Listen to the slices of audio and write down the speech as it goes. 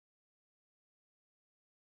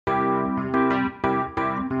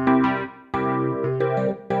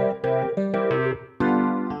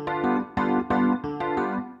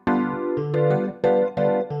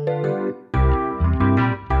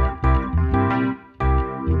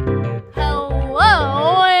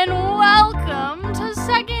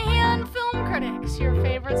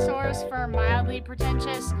host for mildly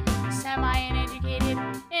pretentious, semi-uneducated,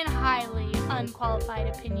 and highly unqualified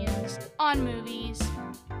opinions on movies.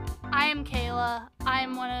 I am Kayla. I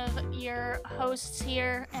am one of your hosts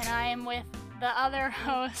here, and I am with the other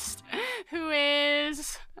host, who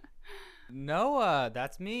is... Noah,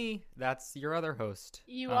 that's me. That's your other host.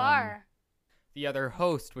 You are. The other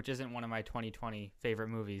host, which isn't one of my 2020 favorite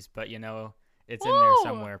movies, but it's Ooh. in there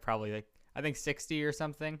somewhere. Probably like, I think 60 or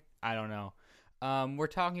something. I don't know. We're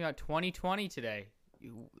talking about 2020 today.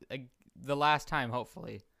 The last time,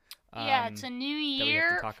 hopefully. Yeah, it's a new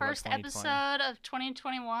year, first episode of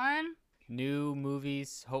 2021. New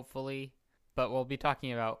movies, hopefully. But we'll be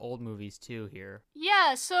talking about old movies too here.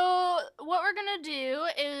 Yeah, so what we're going to do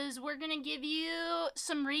is we're going to give you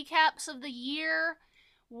some recaps of the year,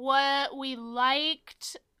 what we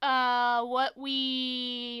liked, what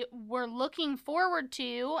we were looking forward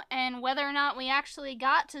to, and whether or not we actually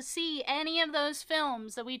got to see any of those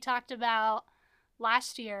films that we talked about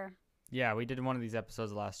last year. Yeah, we did one of these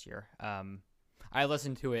episodes last year. I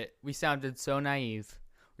listened to it. We sounded so naive.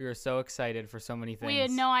 We were so excited for so many things. We had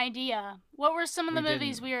no idea. What were some of the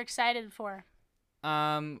movies we were excited for?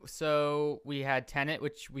 So we had Tenet,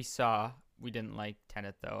 which we saw. We didn't like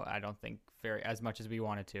Tenet, though. I don't think as much as we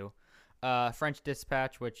wanted to. French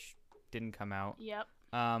Dispatch, which didn't come out. Yep.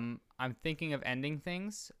 I'm thinking of Ending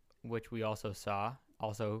Things, which we also saw.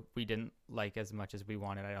 Also, we didn't like as much as we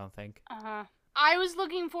wanted, I don't think. I was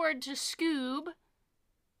looking forward to Scoob,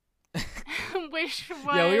 which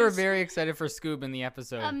was... Yeah, we were very excited for Scoob in the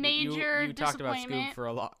episode. A major you talked about disappointment. Scoob for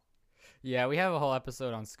a lot. Yeah, we have a whole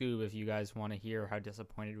episode on Scoob if you guys want to hear how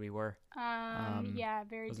disappointed we were. Yeah,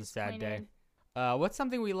 very disappointed. It was a sad day. What's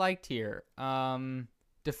something we liked here?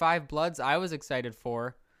 Da 5 Bloods I was excited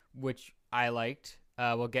for, which I liked.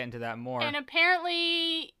 We'll get into that more. And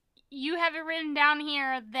apparently you have it written down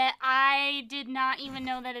here that I did not even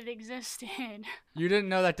know that it existed. You didn't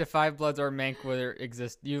know that Da 5 Bloods or Mank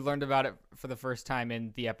exist. You learned about it for the first time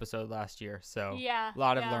in the episode last year. So yeah, a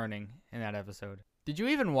lot of learning in that episode. Did you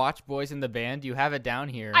even watch Boys in the Band? You have it down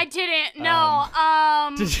here. I didn't. No.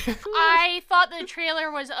 Did you? I thought the trailer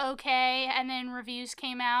was okay, and then reviews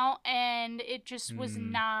came out, and it just was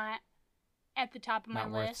not at the top of my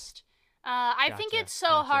list. I think it's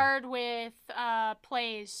so hard with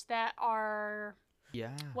plays that are,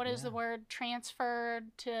 what is the word,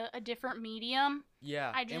 transferred to a different medium.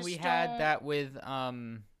 Yeah, I just and we had that with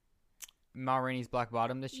Ma Rainey's Black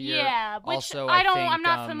Bottom this year. Yeah, which also, I'm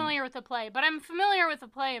not familiar with the play, but I'm familiar with the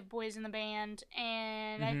play of Boys in the Band,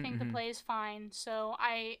 and I think the play is fine. So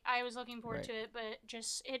I was looking forward to it, but it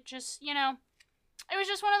just it was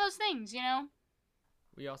just one of those things,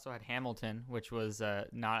 We also had Hamilton, which was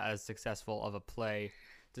not as successful of a play.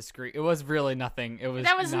 It was really nothing. It was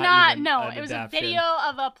it was a video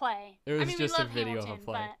of a play. It was just a video Hamilton, of a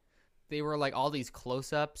play. But... They were like all these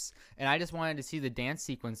close-ups, and I just wanted to see the dance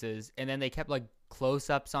sequences, and then they kept like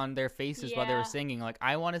close-ups on their faces while they were singing. Like,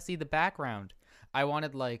 I want to see the background. I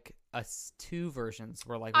wanted like two versions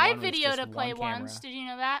where like I one was videoed just a play one camera. once. Did you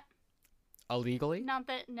know that? Illegally? Not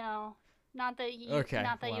that you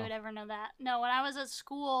would ever know that. No, when I was at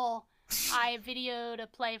school, I videoed a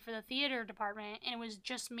play for the theater department, and it was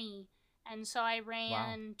just me. And so I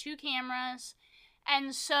ran 2 cameras.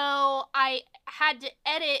 And so I had to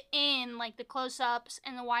edit in like the close-ups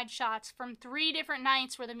and the wide shots from 3 different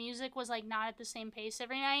nights where the music was like not at the same pace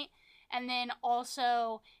every night, and then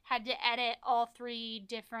also had to edit all 3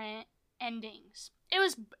 different endings. It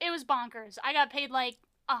was bonkers. I got paid like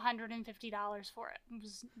 $150 for it. It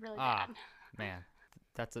was really bad. Man,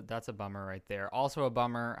 that's a bummer right there. Also a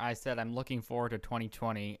bummer. I said I'm looking forward to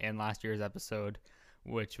 2020 in last year's episode,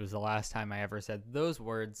 which was the last time I ever said those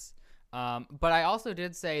words. But I also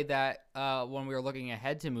did say that when we were looking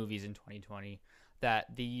ahead to movies in 2020,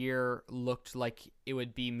 that the year looked like it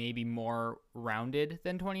would be maybe more rounded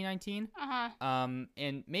than 2019.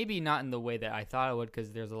 And maybe not in the way that I thought it would,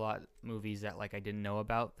 because there's a lot of movies that like I didn't know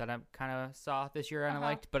about that I kind of saw this year and I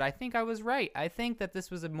liked. But I think I was right. I think that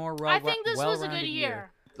this was a more well-rounded year. I think this was a good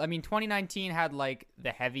year. I mean, 2019 had like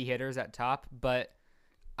the heavy hitters at top, but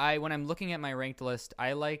when I'm looking at my ranked list,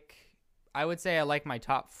 I would say I like my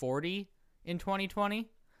top 40 in 2020.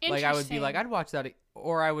 Like I would be like, I'd watch that,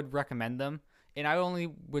 or I would recommend them. And I only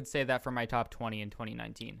would say that for my top 20 in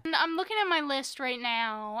 2019. I'm looking at my list right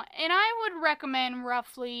now, and I would recommend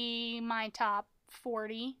roughly my top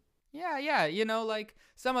 40. Yeah. Like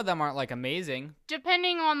some of them aren't like amazing.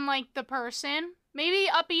 Depending on like the person. Maybe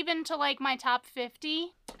up even to like my top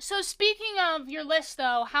 50. So speaking of your list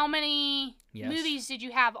though, how many movies did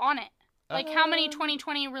you have on it? Like how many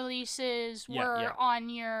 2020 releases were on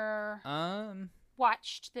your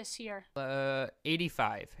watched this year?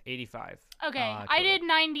 85. Okay, I did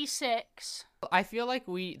 96. I feel like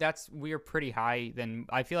we're pretty high. Then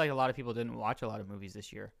I feel like a lot of people didn't watch a lot of movies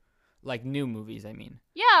this year, like new movies. I mean.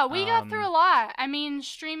 Yeah, we got through a lot. I mean,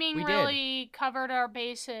 streaming really covered our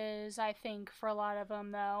bases, I think, for a lot of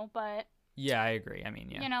them, though. But yeah, I agree. I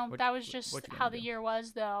mean, yeah. You know, that was just how the year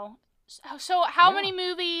was, though. So how many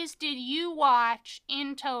movies did you watch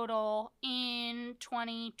in total in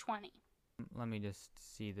 2020? Let me just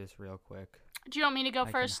see this real quick. Do you want me to go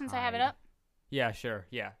first since I have it up? Yeah, sure.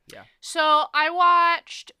 Yeah. So I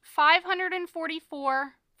watched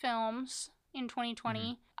 544 films in 2020.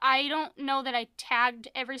 Mm-hmm. I don't know that I tagged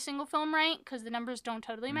every single film right because the numbers don't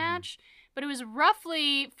totally match, but it was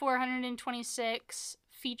roughly 426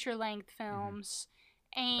 feature-length films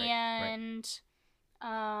and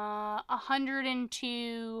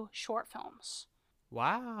 102 short films.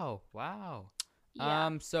 Wow. Yeah.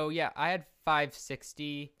 So yeah, I had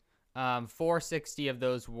 560. 460 of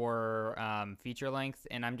those were feature length,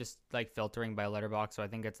 and I'm just like filtering by Letterboxd, so I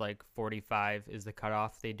think it's like 45 is the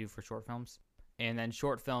cutoff they do for short films. And then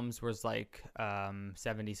short films was like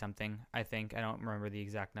 70 something, I think. I don't remember the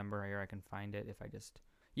exact number here. I can find it if I just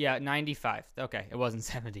 95. Okay, it wasn't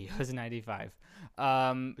 70. It was 95.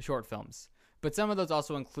 Short films. But some of those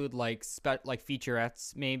also include like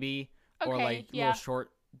featurettes maybe, or like little short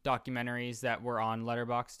documentaries that were on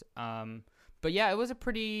Letterboxd. But yeah, it was a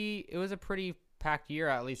pretty packed year,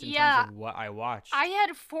 at least in terms of what I watched. I had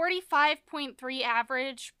 45.3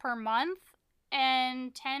 average per month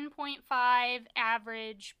and 10.5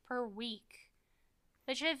 average per week,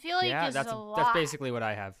 which I feel like is a lot. That's basically what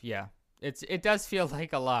I have. Yeah, it does feel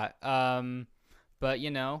like a lot. But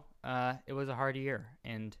you know, it was a hard year,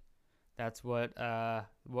 and that's what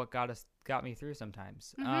got me through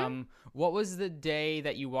sometimes. Mm-hmm. What was the day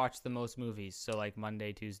that you watched the most movies? So like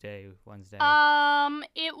Monday, Tuesday, Wednesday?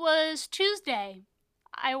 It was Tuesday.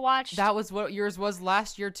 I watched. That was what yours was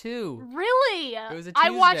last year too. Really? It was a Tuesday. I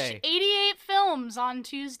watched 88 films on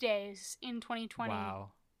Tuesdays in 2020.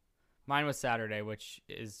 Wow. Mine was Saturday, which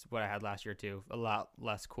is what I had last year too. A lot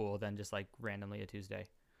less cool than just like randomly a Tuesday.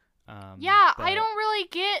 Yeah, but I don't really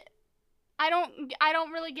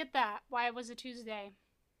get that. Why it was a Tuesday?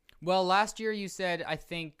 Well, last year you said, I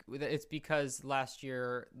think it's because last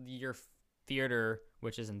year your theater,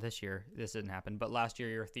 which isn't this year, this didn't happen, but last year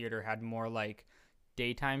your theater had more like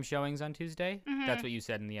daytime showings on Tuesday. Mm-hmm. That's what you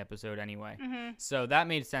said in the episode anyway. Mm-hmm. So that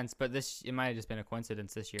made sense, but it might have just been a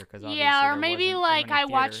coincidence this year because or maybe like I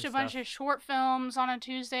watched a bunch of short films on a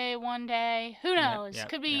Tuesday one day. Who knows?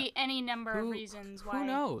 Could be any number of reasons why. Who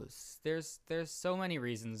knows? There's so many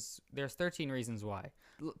reasons. There's 13 reasons why.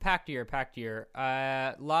 Packed year.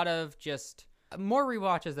 A lot of just more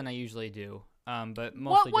rewatches than I usually do. But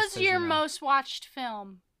mostly. What was your most watched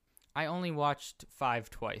film? I only watched 5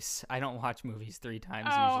 twice. I don't watch movies 3 times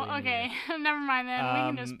usually. Oh, okay. Never mind then. We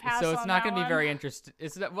can just pass on So it's not going to be very interesting.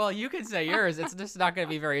 Well, you can say yours. It's just not going to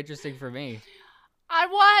be very interesting for me.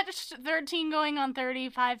 I watched 13 going on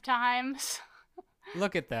 35 times.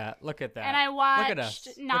 Look at that. And I watched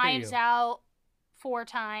Knives Out 4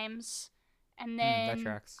 times. And then that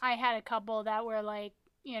tracks. I had a couple that were like,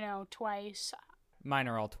 twice. Mine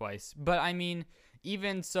are all twice. But I mean,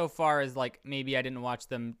 even so far as like maybe I didn't watch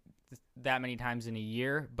them that many times in a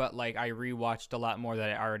year, but like I rewatched a lot more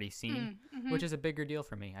that I already seen, which is a bigger deal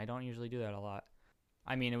for me. I don't usually do that a lot.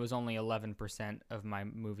 I mean, it was only 11% of my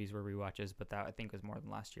movies were rewatches, but that I think was more than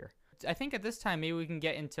last year. I think at this time maybe we can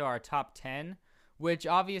get into our top 10, which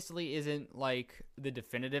obviously isn't like the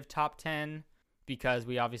definitive top 10 because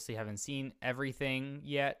we obviously haven't seen everything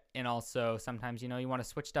yet, and also sometimes you want to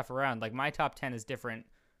switch stuff around. Like my top 10 is different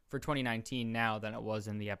for 2019 now than it was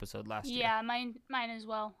in the episode last year. Yeah, mine as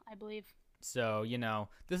well, I believe. So,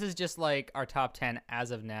 this is just like our top 10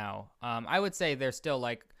 as of now. I would say there's still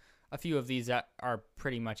like a few of these that are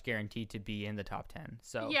pretty much guaranteed to be in the top 10.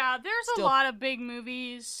 So yeah, there's a lot of big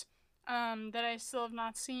movies that I still have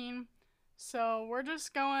not seen. So we're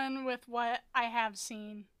just going with what I have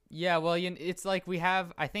seen. Yeah, well, it's like we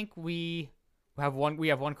have one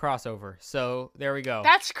crossover. So there we go.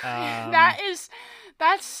 That's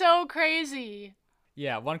that's so crazy.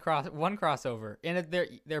 Yeah, one crossover, and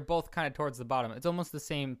they're both kind of towards the bottom. It's almost the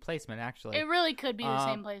same placement, actually. It really could be the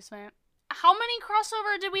same placement. How many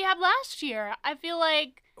crossover did we have last year? I feel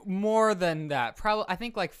like more than that. Probably, I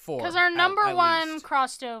think like 4. Because our number at one least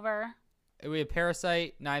crossed over. We had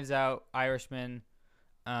Parasite, Knives Out, Irishman.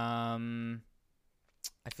 I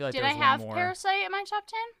feel like did there was I have one more. Parasite in my top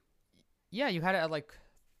 10? Yeah, you had it at like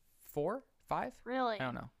 4, 5. Really? I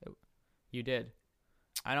don't know. You did.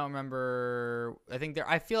 I don't remember.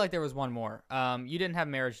 I feel like there was one more. You didn't have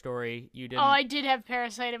Marriage Story. You didn't. Oh, I did have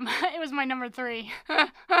Parasite. It was my number 3.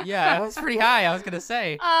 Yeah, it was pretty high. I was gonna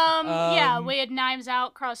say. Yeah, we had Knives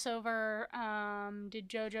Out crossover. Did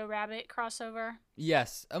Jojo Rabbit crossover?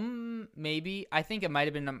 Yes. Maybe. I think it might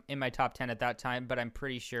have been in my top 10 at that time, but I'm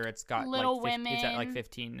pretty sure it's got Little like Women. It's at like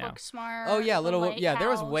 15 now. Booksmart. Oh yeah, Yeah, there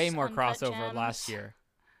was way more Uncut crossover Gems. last year.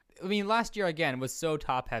 I mean, last year again was so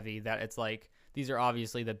top heavy that it's like these are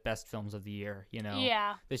obviously the best films of the year, you know.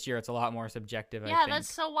 Yeah. This year it's a lot more subjective, Yeah, I think.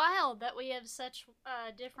 that's so wild that we have such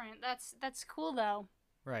different. That's cool though.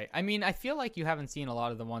 Right. I mean, I feel like you haven't seen a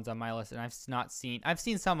lot of the ones on my list, and I've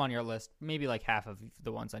seen some on your list, maybe like half of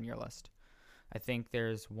the ones on your list. I think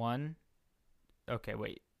there's one. Okay,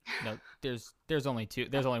 wait. No, there's only 2.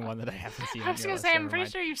 There's only one that I haven't seen. I was gonna say, I'm pretty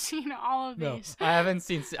sure you've seen all of these. I haven't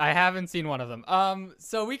seen one of them.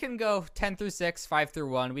 So we can go 10 through 6, 5 through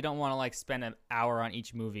 1. We don't want to like spend an hour on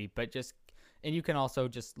each movie, but and you can also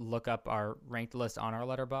just look up our ranked list on our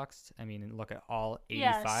Letterboxd. I mean, look at all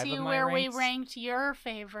 85 see of my where ranks. we ranked your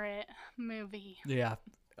favorite movie. Yeah.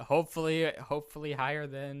 Hopefully higher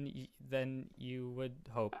than you would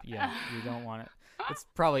hope. Yeah, you don't want it. It's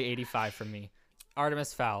probably 85 for me.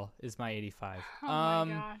 Artemis Fowl is my 85. Oh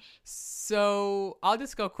my gosh. So I'll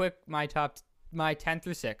just go quick. My 10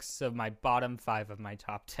 through 6. So my bottom 5 of my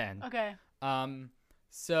top 10. Okay.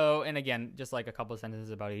 So, and again, just like a couple of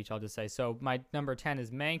sentences about each, I'll just say, so my number 10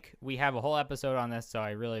 is Mank. We have a whole episode on this, so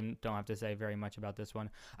I really don't have to say very much about this one.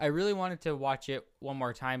 I really wanted to watch it one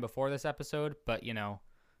more time before this episode, but you know,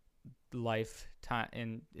 life time,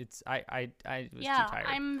 and I was too tired.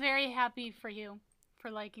 I'm very happy for you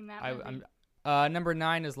for liking that movie. Number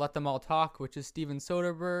 9 is Let Them All Talk, which is Steven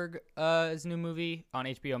Soderbergh's new movie on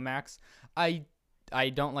HBO Max. I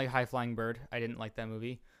don't like High Flying Bird. I didn't like that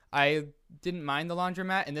movie. I didn't mind The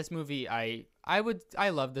Laundromat. In this movie, I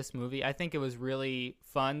love this movie. I think it was really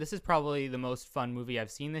fun. This is probably the most fun movie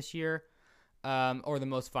I've seen this year, or the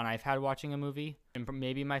most fun I've had watching a movie, and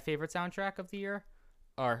maybe my favorite soundtrack of the year,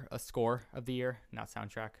 or a score of the year, not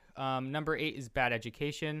soundtrack. Number 8 is Bad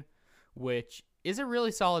Education, which is a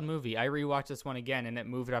really solid movie. I rewatched this one again, and it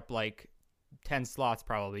moved up like 10 slots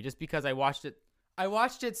probably, just because I watched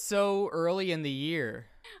it so early in the year.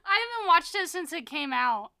 I haven't watched it since it came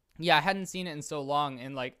out. Yeah, I hadn't seen it in so long,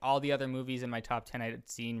 and like all the other movies in my top 10 I had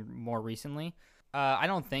seen more recently. I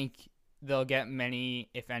don't think they'll get many,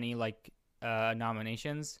 if any, like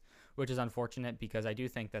nominations, which is unfortunate because I do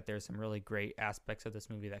think that there's some really great aspects of this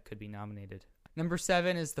movie that could be nominated. Number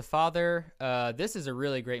 7 is The Father. This is a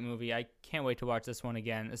really great movie. I can't wait to watch this one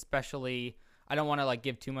again, especially, I don't want to like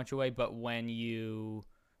give too much away, but when you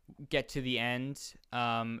get to the end,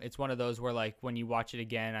 it's one of those where like when you watch it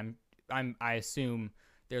again, I assume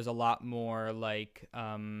there's a lot more like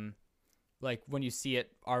when you see it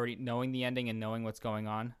already knowing the ending and knowing what's going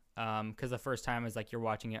on, because the first time is like you're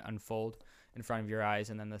watching it unfold in front of your eyes,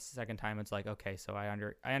 and then the second time it's like, okay, so I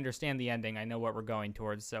understand the ending, I know what we're going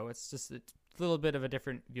towards, so it's a little bit of a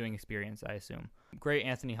different viewing experience, I assume. Great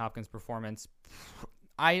Anthony Hopkins performance.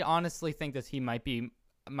 I honestly think that he might be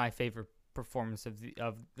my favorite performance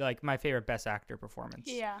of like my favorite best actor performance.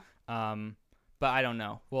 Yeah. But I don't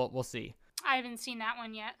know. We'll see. I haven't seen that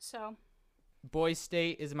one yet, so. Boys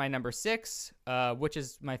State is my number 6, which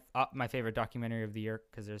is my favorite documentary of the year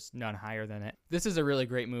because there's none higher than it. This is a really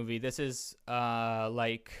great movie. This is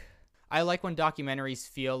like, I like when documentaries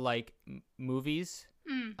feel like movies.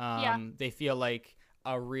 Yeah. They feel like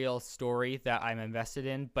a real story that I'm invested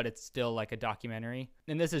in, but it's still like a documentary.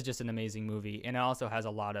 And this is just an amazing movie, and it also has a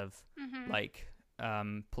lot of like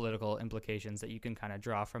political implications that you can kind of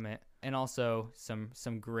draw from it, and also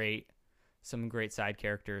some great side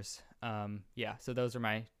characters. Yeah, so those are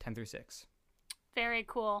my 10 through 6. Very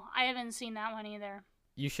cool. I haven't seen that one either.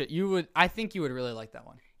 I think you would really like that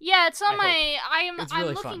one. Yeah, it's on I'm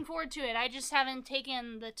really looking fun. forward to it. I just haven't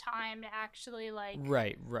taken the time to actually like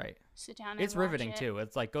Right. sit down and It's watch riveting it. too.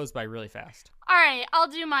 It's like goes by really fast. All right, I'll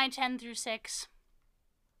do my 10 through 6.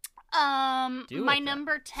 Do my it, then.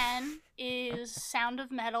 number 10 is Sound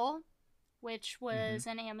of Metal, which was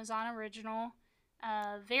an Amazon original.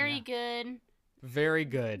 Very good. Very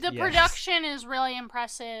good. The yes. production is really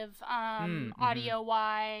impressive,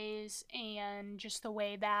 audio-wise, and just the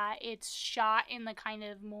way that it's shot in the kind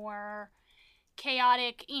of more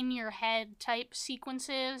chaotic, in-your-head type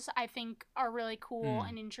sequences, I think are really cool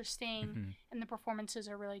and interesting, and the performances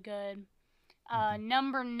are really good.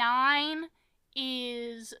 Number 9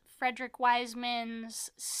 is Frederick Wiseman's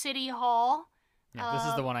City Hall. Yeah, this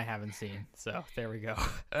is the one I haven't seen, so there we go.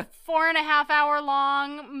 4.5 hour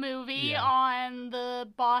long movie on the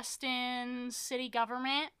Boston city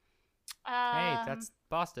government. Hey, that's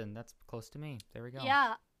Boston. That's close to me. There we go.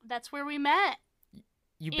 Yeah, that's where we met.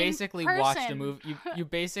 You basically watched a movie. You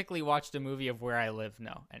basically watched a movie of where I live.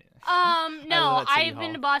 No. No, I've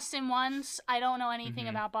been to Boston once. I don't know anything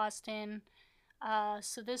about Boston.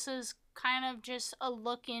 So this is kind of just a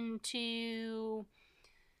look into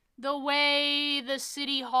the way the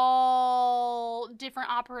city hall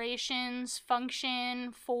different operations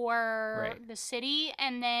function for the city,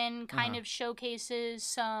 and then kind of showcases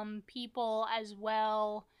some people as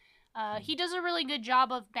well. He does a really good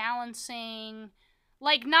job of balancing,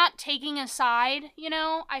 like, not taking a side, you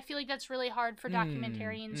know? I feel like that's really hard for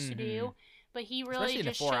documentarians to do, but he really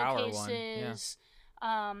just showcases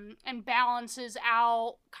and balances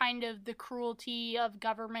out kind of the cruelty of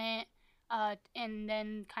government, and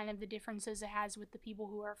then kind of the differences it has with the people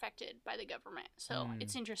who are affected by the government. So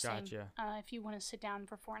it's interesting. Gotcha. If you want to sit down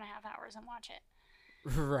for 4.5 hours and watch it.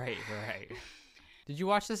 Right. Did you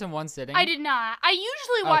watch this in one sitting? I did not. I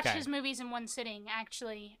usually watch his movies in one sitting,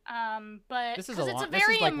 actually. But this is it's a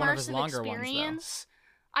very immersive experience.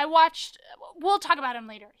 I watched. We'll talk about him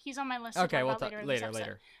later. He's on my list. Okay, we'll talk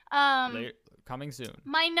later. Coming soon.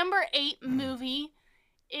 My number 8 movie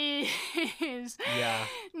is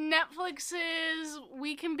Netflix's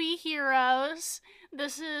We Can Be Heroes.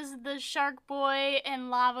 This is the Shark Boy and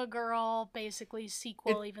Lava Girl basically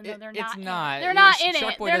sequel, even though they're not. It's not. They're not in it.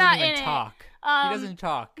 Shark Boy they're doesn't not even in talk. It. He doesn't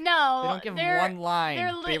talk. No, they don't give him one line.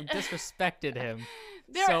 They've disrespected him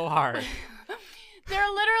so hard. They're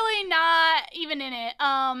literally not even in it.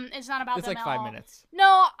 It's not about them at all. It's like 5 minutes.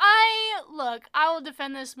 No, I will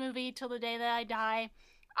defend this movie till the day that I die.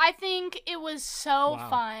 I think it was so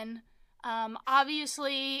fun.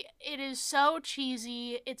 Obviously, it is so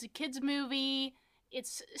cheesy. It's a kid's movie.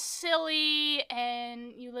 It's silly,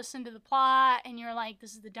 and you listen to the plot, and you're like,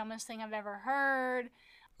 this is the dumbest thing I've ever heard.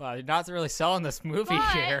 Well, you're not really selling this movie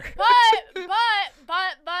here. But,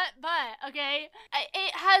 okay?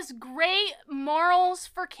 It has great morals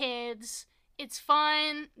for kids. It's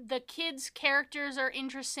fun. The kids' characters are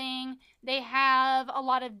interesting. They have a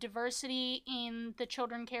lot of diversity in the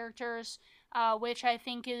children characters, which I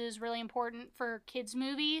think is really important for kids'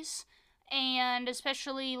 movies. And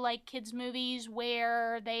especially, like, kids' movies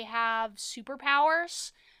where they have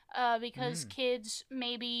superpowers. Because kids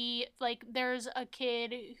maybe, like, there's a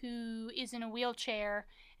kid who is in a wheelchair,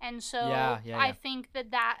 and so I think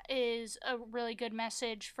that is a really good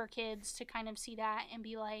message for kids to kind of see that and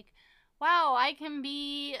be like, wow, I can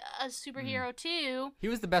be a superhero too. He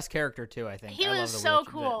was the best character too, I think. He was so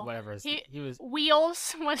cool. He was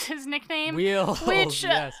Wheels was his nickname. Wheels, which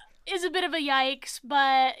yes. Is a bit of a yikes,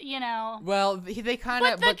 but you know. Well, they kind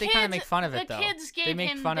of make fun of it though. The kids gave they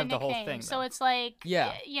make him fun the of the nickname, whole thing. So it's like,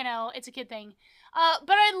 yeah, you know, it's a kid thing.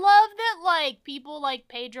 But I love that, like, people like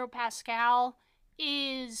Pedro Pascal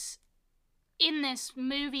is in this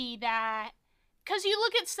movie that, because you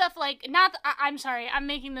look at stuff like, I'm sorry, I'm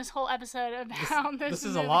making this whole episode about this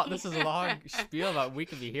is movie. This is a long spiel about We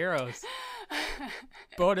Can Be Heroes.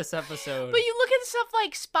 Bonus episode. But you look at stuff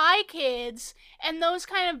like Spy Kids and those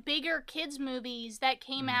kind of bigger kids movies that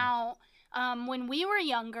came out when we were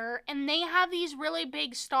younger, and they have these really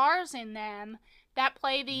big stars in them that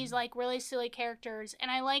play these like really silly characters,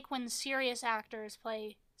 and I like when serious actors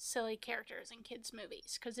play silly characters in kids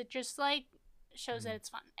movies because it just like shows that it's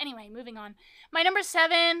fun. Anyway, moving on. My number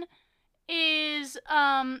 7 is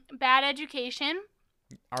Bad Education.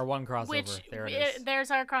 Our one crossover. There it is.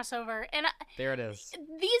 There's our crossover, and there it is.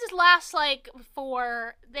 These last like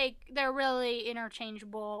 4, they're really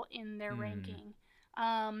interchangeable in their ranking.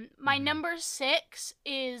 My number 6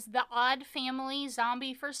 is The Odd Family: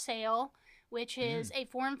 Zombie for Sale, which is a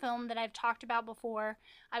foreign film that I've talked about before.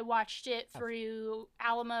 I watched it through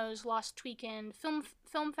Alamo's Lost Weekend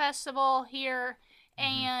Film Festival here,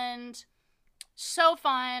 and so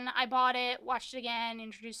fun. I bought it, watched it again,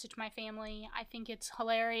 introduced it to my family. I think it's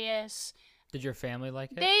hilarious. Did your family like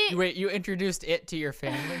it? Wait, you introduced it to your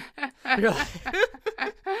family?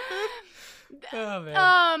 Oh,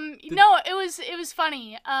 man. No, it was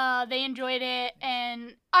funny. They enjoyed it,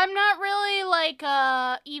 and I'm not really like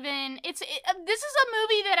this is a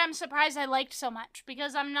movie that I'm surprised I liked so much,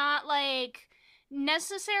 because I'm not like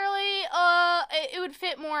necessarily it would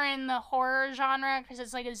fit more in the horror genre because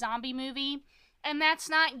it's like a zombie movie, and that's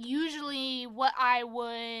not usually what I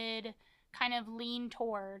would kind of lean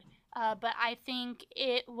toward. But I think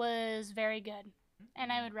it was very good.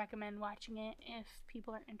 And I would recommend watching it if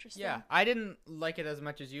people are interested. Yeah, I didn't like it as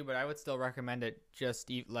much as you, but I would still recommend it just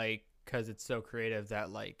like because it's so creative that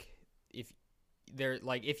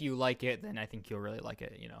if you like it, then I think you'll really like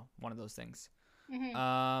it. You know, one of those things.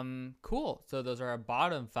 Cool. So those are our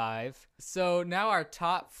bottom 5. So now our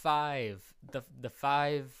top 5, the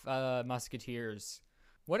 5 Musketeers.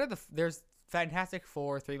 What are there's Fantastic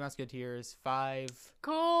Four, 3 Musketeers, 5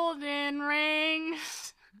 Golden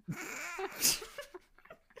Rings.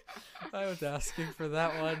 I was asking for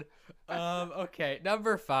that one. Okay,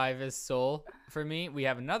 number 5 is Soul for me. We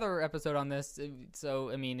have another episode on this. So,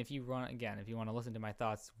 I mean, if you want to listen to my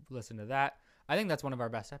thoughts, listen to that. I think that's one of our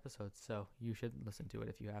best episodes, so you should listen to it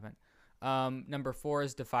if you haven't. Number 4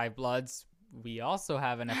 is Da 5 Bloods. We also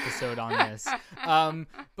have an episode on this.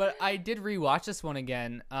 But I did rewatch this one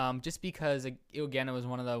again, just because, again, it was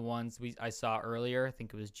one of the ones I saw earlier. I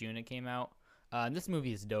think it was June it came out. This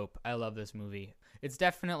movie is dope. I love this movie. It's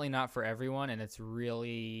definitely not for everyone, and it's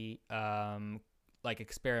really like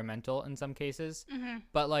experimental in some cases.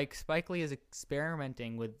 But like Spike Lee is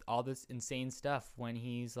experimenting with all this insane stuff when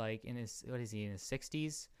he's like in his in his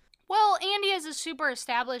 60s. Well, Andy has a super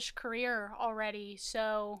established career already,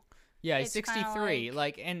 so yeah, he's 63.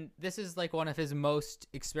 And this is like one of his most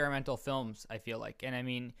experimental films, I feel like. And I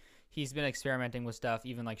mean, he's been experimenting with stuff.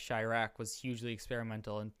 Even like Chirac was hugely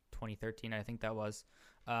experimental in 2013, I think that was.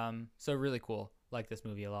 So really cool. Like this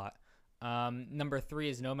movie a lot. Number 3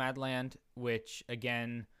 is Nomadland, which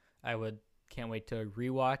again can't wait to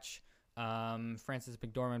rewatch. Frances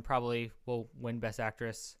McDormand probably will win Best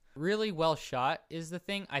Actress. Really well shot is the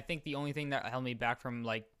thing. I think the only thing that held me back from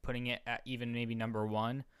like putting it at even maybe number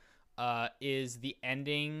 1 is the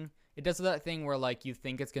ending. It does that thing where like you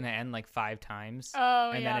think it's gonna end like 5 times,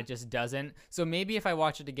 and then it just doesn't. So maybe if I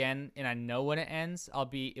watch it again and I know when it ends,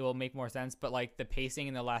 it will make more sense. But like the pacing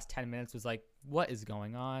in the last 10 minutes was like, what is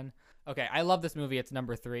going on? Okay, I love this movie. It's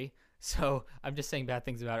number 3. So I'm just saying bad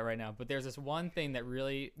things about it right now. But there's this one thing that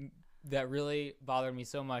really bothered me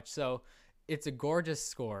so much. So it's a gorgeous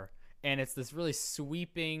score, and it's this really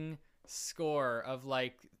sweeping score of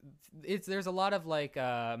like there's a lot of like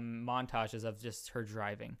montages of just her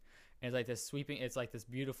driving. And it's like this sweeping, it's like this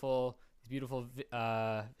beautiful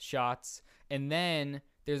shots. And then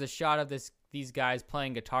there's a shot of these guys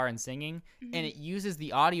playing guitar and singing, and it uses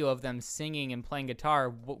the audio of them singing and playing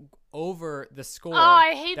guitar over the score. Oh,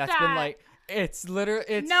 I hate that. That's been like, it's literally,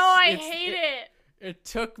 I hate it. It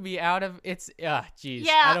took me out of, geez.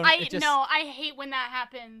 Yeah, I hate when that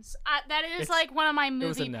happens. That is like one of my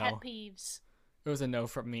movie pet peeves. It was a no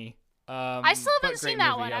from me. I still haven't seen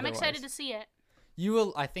that one. I'm excited to see it.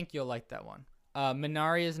 I think you'll like that one.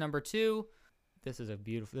 Minari is number 2. This is a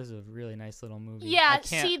really nice little movie. Yeah,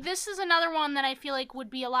 see, this is another one that I feel like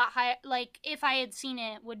would be a lot higher. Like, if I had seen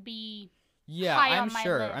it, would be high on my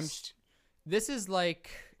list. This is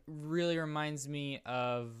like, really reminds me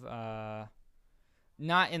of,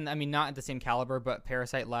 not at the same caliber, but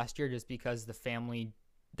Parasite last year, just because the family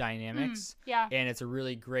dynamics. Yeah. And it's a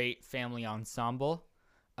really great family ensemble.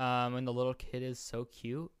 And the little kid is so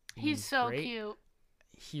cute. He's so cute.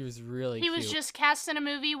 He was really cute. He was just cast in a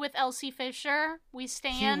movie with Elsie Fisher. We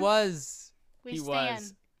stand. He was.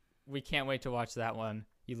 Was. We can't wait to watch that one.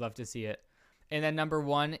 You'd love to see it. And then number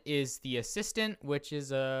 1 is The Assistant, which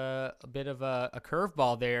is a bit of a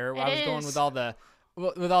curveball there. I was going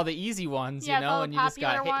with all the easy ones, and you just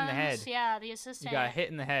got hit in the head. Yeah, The Assistant. You got hit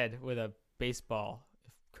in the head with a baseball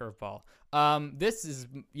curveball.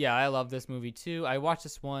 I love this movie too. I watched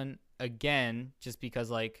this one again just because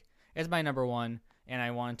like it's my number 1, and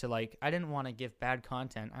I wanted to I didn't want to give bad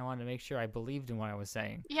content. I wanted to make sure I believed in what I was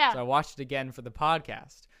saying. Yeah. So I watched it again for the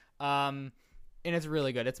podcast. And it's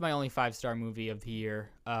really good. It's my only 5-star movie of the year.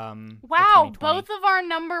 Wow, both of our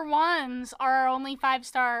number 1s are our only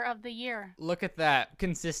 5-star of the year. Look at that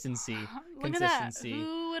consistency. Look at that.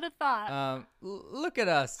 Who would have thought? Look at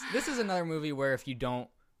us. This is another movie where if you don't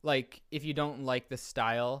like the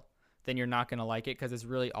style, then you're not gonna like it because it's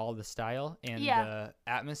really all the style and the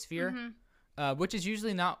atmosphere, which is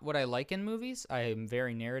usually not what I like in movies. I am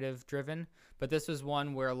very narrative driven, but this was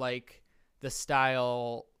one where like the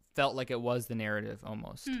style felt like it was the narrative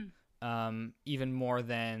almost, even more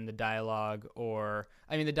than the dialogue.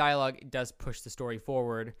 The dialogue does push the story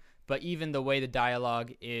forward, but even the way the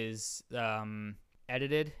dialogue is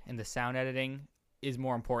edited and the sound editing is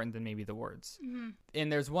more important than maybe the words.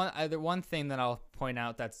 And there's one thing that I'll point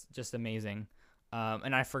out that's just amazing,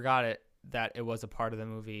 and I forgot that it was a part of the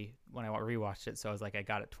movie when I rewatched it, so I was like, I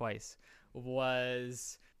got it twice.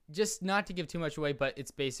 Was just not to give too much away, but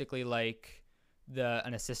it's basically like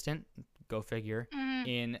an assistant, go figure,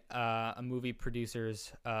 in a movie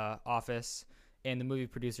producer's office, and the movie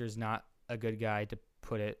producer is not a good guy, to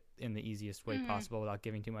put it in the easiest way possible without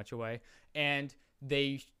giving too much away. And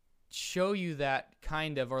they show you that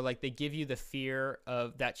kind of, or like they give you the fear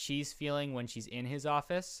of that she's feeling when she's in his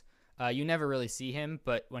office, You never really see him,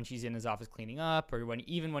 but when she's in his office cleaning up, or when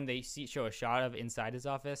they show a shot of inside his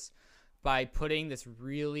office, by putting this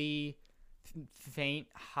really faint,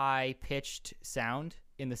 high-pitched sound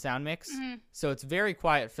in the sound mix, so it's very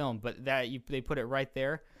quiet film, but they put it right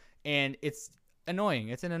there, and it's annoying.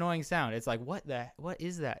 It's an annoying sound. It's like, what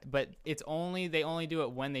is that? But they only do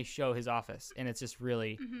it when they show his office, and it's just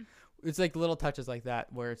really, it's like little touches like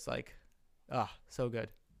that where it's like, so good.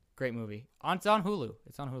 Great movie. It's on Hulu.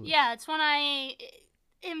 Yeah, it's one I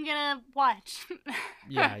am gonna watch.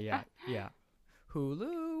 Yeah.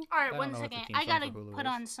 Hulu. All right, 1 second. I gotta put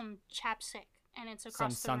on some chapstick, and it's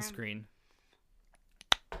across some the room.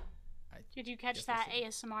 Sunscreen. Did you catch that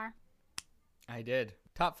ASMR? I did.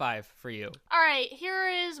 Top 5 for you. All right, here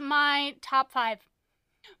is my top 5.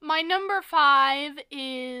 My number 5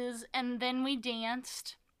 is And Then We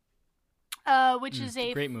Danced, which is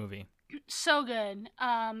a great movie. So good.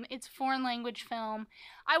 It's a foreign language film.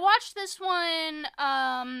 I watched this one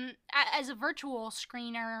as a virtual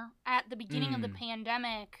screener at the beginning of the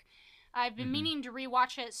pandemic. I've been meaning to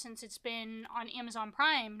rewatch it since it's been on Amazon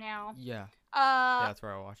Prime now. Yeah. That's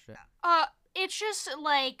where I watched it. It's just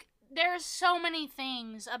like there's so many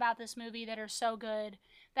things about this movie that are so good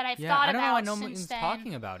that I've thought about since then. I don't know why no one's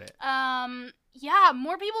talking about it. Yeah,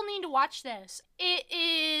 more people need to watch this. It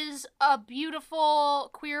is a beautiful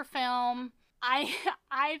queer film.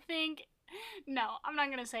 I think... No, I'm not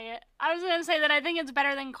going to say it. I was going to say that I think it's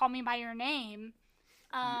better than Call Me By Your Name.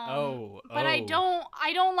 But I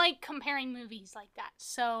don't like comparing movies like that.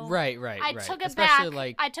 So right. I took it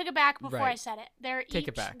Especially back. I took it back before I said it. Take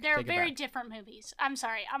it back. They're very different movies. I'm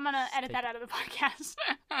sorry. I'm gonna edit that out of the podcast.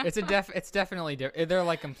 It's definitely different. They're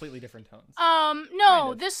like completely different tones.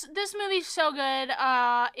 No, this movie's so good.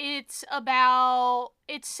 It's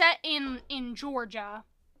set in Georgia,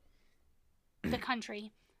 the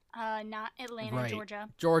country. Not Atlanta, Georgia.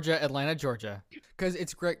 Atlanta, Georgia. Because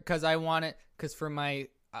it's great. Because for my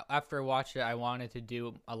after I watched it, I wanted to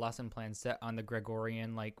do a lesson plan set on the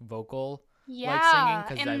Gregorian vocal singing.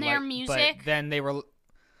 And their music. But then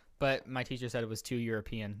but my teacher said it was too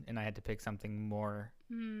European, and I had to pick something more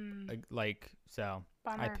so.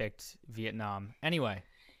 Bummer. I picked Vietnam. Anyway.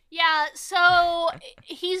 Yeah. So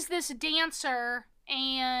he's this dancer,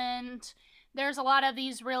 and there's a lot of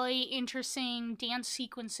these really interesting dance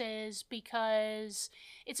sequences because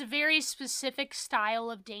it's a very specific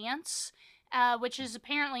style of dance, which is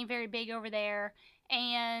apparently very big over there,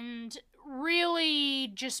 and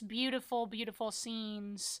really just beautiful, beautiful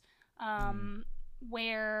scenes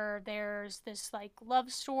where there's this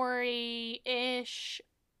love story-ish.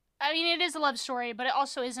 I mean, it is a love story, but it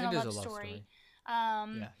also isn't a love story.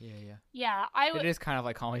 Yeah. It is kind of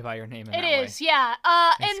like Call Me By Your Name in that way. It is, yeah.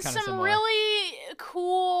 And some similar. Really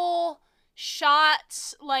cool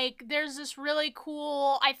shots. There's this really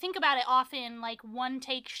cool, I think about it often, one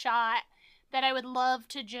take shot that I would love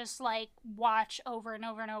to just watch over and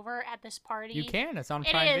over and over at this party. You can. It's on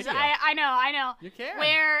Prime Video. I know. You can.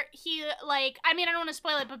 Where he I don't want to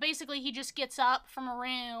spoil it, but basically he just gets up from a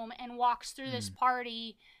room and walks through this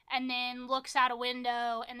party and then looks out a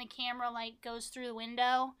window and the camera goes through the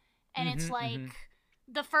window and it's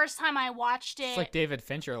the first time I watched it. It's like David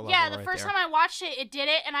Fincher level. Yeah, the first time I watched it, it did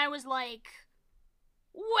it and I was like,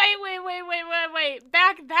 Wait.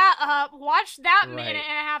 Back that up. Watch that minute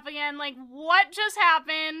and a half again. What just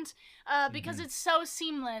happened? Because it's so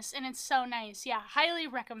seamless and it's so nice. Yeah, highly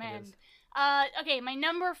recommend. Okay, my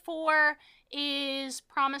number 4 is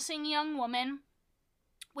Promising Young Woman,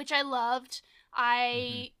 which I loved.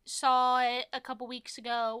 I saw it a couple weeks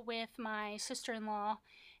ago with my sister-in-law,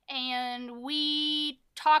 and we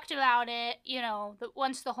talked about it,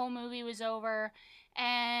 once the whole movie was over,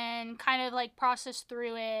 and kind of processed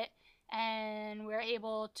through it, and we're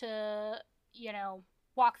able to,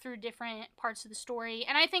 walk through different parts of the story,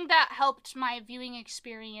 and I think that helped my viewing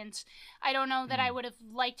experience. I don't know that I would have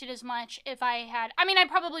liked it as much if I had, I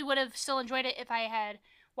probably would have still enjoyed it if I had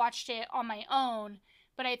watched it on my own,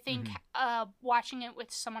 but I think watching it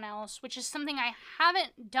with someone else, which is something I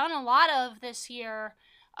haven't done a lot of this year,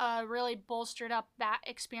 really bolstered up that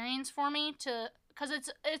experience for me because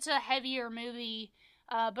it's a heavier movie,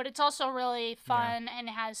 but it's also really fun and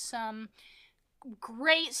has some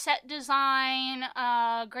great set design,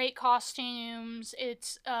 great costumes.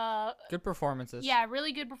 It's good performances. Yeah,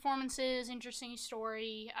 really good performances, interesting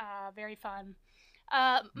story, very fun.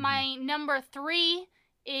 My number 3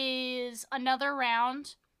 is Another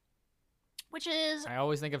Round, which is... I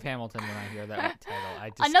always think of Hamilton when I hear that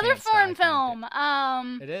title. Another foreign film.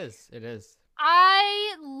 It is.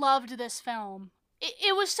 I loved this film.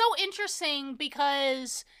 It was so interesting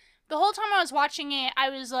because the whole time I was watching it,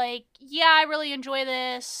 I was like, yeah, I really enjoy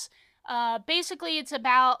this. Basically, it's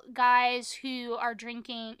about guys who are doing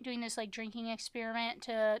this like drinking experiment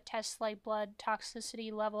to test like blood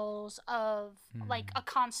toxicity levels of like a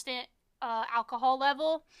constant alcohol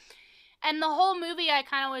level. And the whole movie, I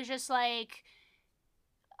kind of was just like,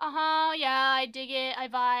 yeah, I dig it, I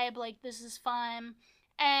vibe, like this is fun.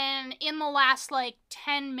 And in the last like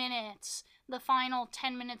 10 minutes, the final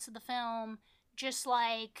 10 minutes of the film, just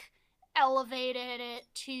like elevated it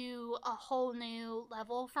to a whole new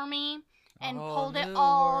level for me and pulled it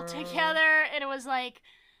all together, and it was like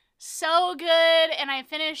so good. And I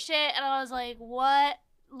finished it and I was like, what,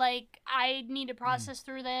 like I need to process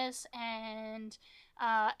through this. And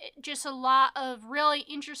just a lot of really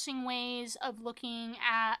interesting ways of looking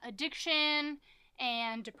at addiction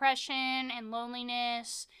and depression and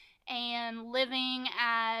loneliness and living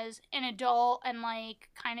as an adult and like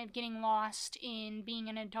kind of getting lost in being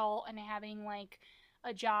an adult and having like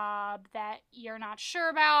a job that you're not sure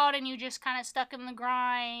about and you just kind of stuck in the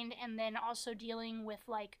grind, and then also dealing with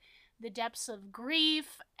like the depths of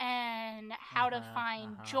grief and how to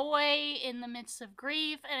find joy in the midst of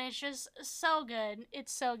grief. And it's just so good.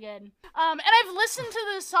 It's so good. And I've listened to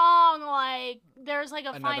the song, like there's like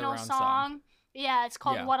a final song. Yeah, it's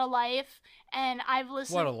called What a Life, and I've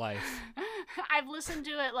listened. What a Life. I've listened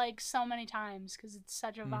to it like so many times because it's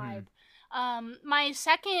such a vibe. My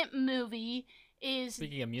second movie is,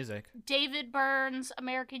 speaking of music, David Byrne's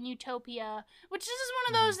American Utopia, which this is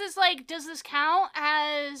one of those that's like, does this count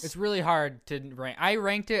as... It's really hard to rank. I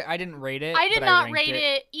ranked it. I didn't rate it. I did not rate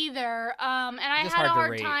it either. And I had a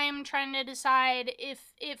hard time trying to decide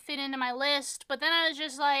if it fit into my list, but then I was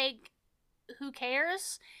just like, who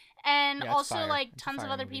cares? And also, like, tons of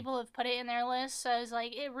other people have put it in their list, so I was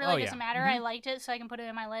like, it really doesn't matter. I liked it, so I can put it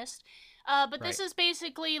in my list. But this is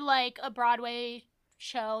basically like a Broadway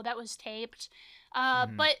show that was taped,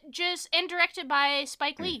 but just and directed by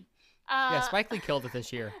Spike Lee. Spike Lee killed it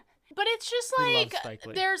this year. But it's just like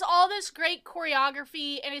there's all this great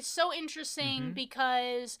choreography, and it's so interesting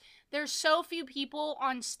because there's so few people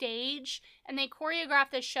on stage, and they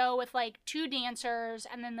choreograph this show with like 2 dancers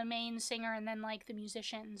and then the main singer and then like the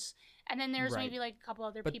musicians. And then there's maybe like a couple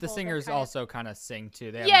other people. But the singers also kind of sing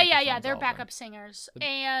too. They they're backup singers.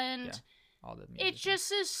 And all the it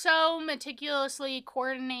just is so meticulously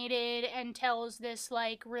coordinated and tells this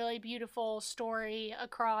like really beautiful story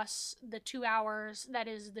across the 2 hours that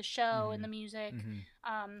is the show and the music.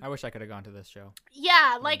 I wish I could have gone to this show.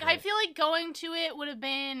 Yeah, like I feel like going to it would have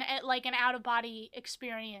been like an out of body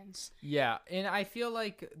experience. Yeah, and I feel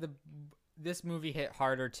like this movie hit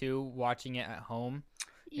harder too watching it at home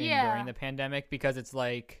during the pandemic, because it's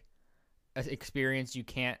like an experience you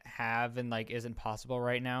can't have and like isn't possible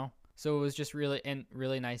right now. So it was just really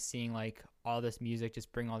nice seeing like all this music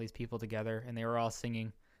just bring all these people together, and they were all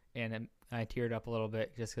singing, and I teared up a little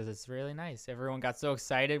bit just because it's really nice. Everyone got so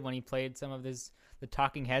excited when he played some of the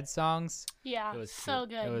Talking Heads songs. Yeah, it was so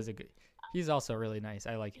good. It was a good. He's also really nice.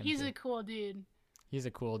 I like him. He's a cool dude. He's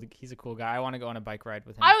a cool guy. I want to go on a bike ride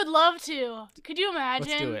with him. I would love to. Could you imagine?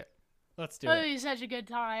 Let's do it. That would be such a good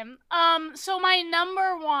time. So my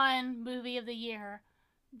number 1 movie of the year.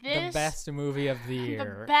 The best movie of the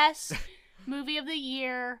year. The best movie of the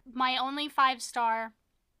year. My only 5-star.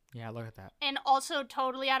 Yeah, look at that. And also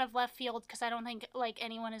totally out of left field because I don't think like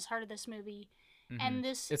anyone has heard of this movie. And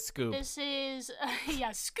it's Scoob. This is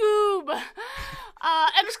Scoob!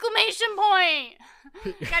 Exclamation point!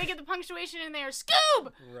 Gotta get the punctuation in there.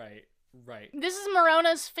 Scoob! Right. This is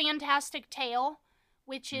Marona's Fantastic Tale,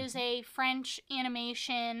 which is a French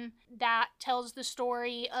animation that tells the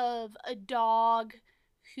story of a dog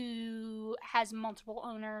who has multiple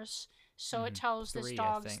owners. So it tells this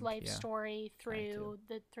dog's life story through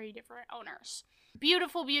the 3 different owners.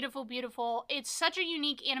 Beautiful, beautiful, beautiful. It's such a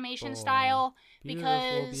unique animation style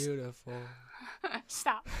because... Beautiful.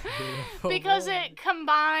 Stop. Because it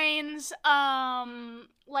combines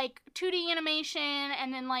like 2D animation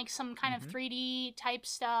and then like some kind of 3D type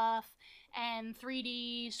stuff and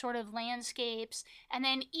 3D sort of landscapes. And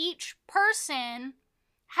then each person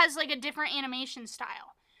has like a different animation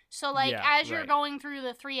style. So like as you're going through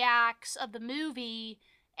the 3 acts of the movie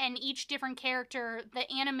and each different character, the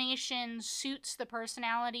animation suits the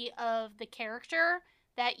personality of the character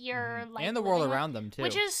that you're like, and the world around them too,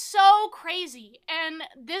 which is so crazy. And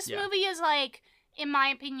this movie is like, in my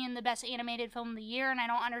opinion, the best animated film of the year, and I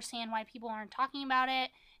don't understand why people aren't talking about it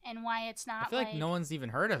and why it's not. I feel like no one's even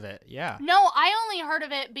heard of it. Yeah. No, I only heard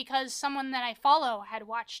of it because someone that I follow had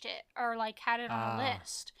watched it or like had it on a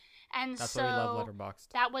list. And that's so why we love Letterboxd.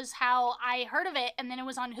 That was how I heard of it, and then it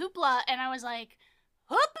was on Hoopla, and I was like,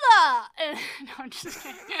 Hoopla! No, I'm just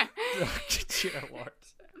kidding. Dear Lord.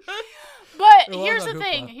 But here's the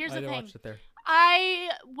thing. I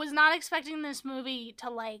was not expecting this movie to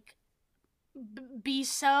like be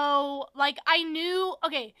so like I knew.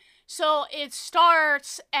 Okay, so it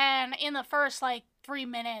starts, and in the first like 3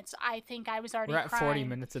 minutes, I think I was already. We're at crying. 40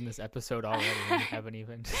 minutes in this episode already, and we haven't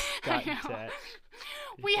even gotten to it.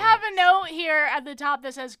 We have a note here at the top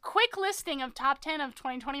that says quick listing of top 10 of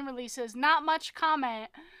 2020 releases. Not much comment.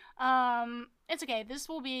 It's okay. This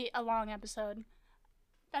will be a long episode.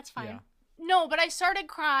 That's fine. Yeah. No, but I started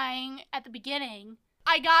crying at the beginning.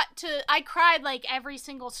 I cried like every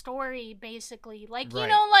single story basically. Like, you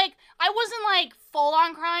know, like I wasn't like full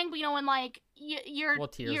on crying, but you know, when like you're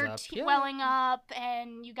welling up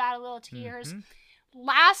and you got a little tears.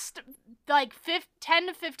 Last like 10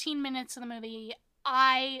 to 15 minutes of the movie,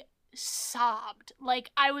 I sobbed. Like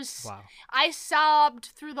I sobbed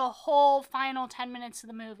through the whole final 10 minutes of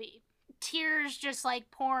the movie. Tears just like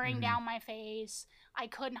pouring down my face. I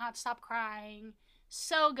could not stop crying.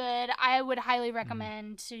 So good. I would highly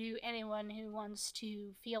recommend to anyone who wants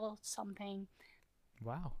to feel something.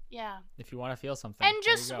 Wow. Yeah. If you want to feel something. And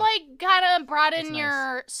just like kind of broaden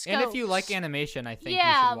your scope. And if you like animation, I think you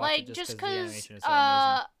should watch it just because the animation is so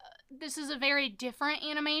amazing. This is a very different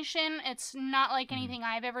animation. It's not like anything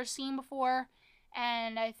I've ever seen before,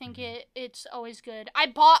 and I think it's always good. I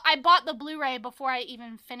bought the Blu-ray before I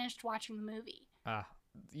even finished watching the movie.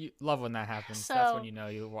 You love when that happens. So, that's when you know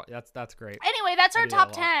that's great. Anyway, that's our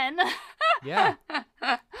top 10. Yeah.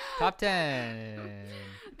 Top 10.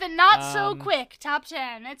 The not so quick top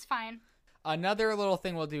 10. It's fine. Another little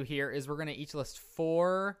thing we'll do here is we're going to each list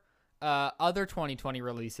 4 other 2020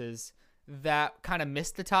 releases that kind of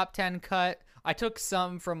missed the top 10 cut. I took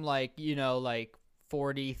some from like, you know, like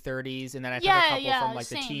 40, 30s, and then I took a couple from like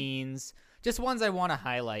the teens. Just ones I want to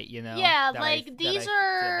highlight, you know. Yeah, like these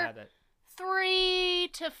are 3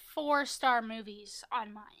 to 4 star movies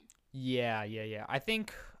on mine. Yeah. I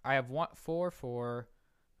think I have 4.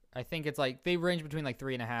 I think it's like they range between like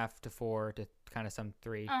 3.5 to 4 to kind of some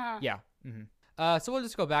 3. Yeah. So we'll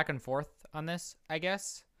just go back and forth on this, I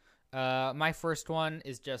guess. My first one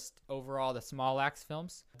is just overall the Small Axe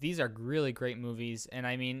films. These are really great movies, and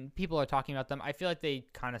I mean, people are talking about them. I feel like they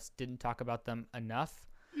kind of didn't talk about them enough.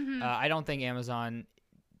 I don't think Amazon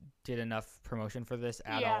did enough promotion for this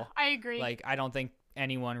at all. Yeah, I agree. Like, I don't think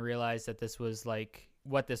anyone realized that this was like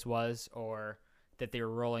what this was, or that they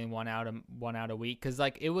were rolling one out a week. Because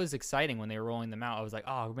like it was exciting when they were rolling them out. I was like,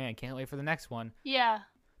 oh man, can't wait for the next one. Yeah.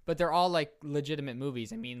 But they're all like legitimate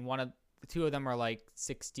movies. I mean, 2 of them are like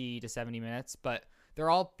 60 to 70 minutes, but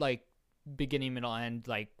they're all like beginning, middle, end,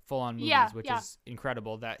 like full-on movies, which is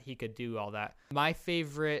incredible that he could do all that. My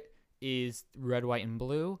favorite is Red, White, and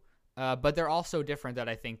Blue, but they're all so different that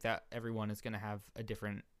I think that everyone is going to have a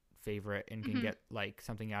different favorite and can get like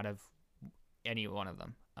something out of any one of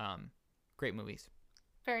them. Great movies.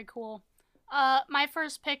 Very cool. My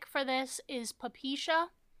first pick for this is Papisha,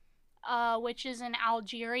 which is an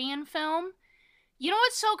Algerian film. You know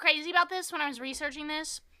what's so crazy about this when I was researching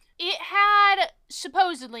this? It had,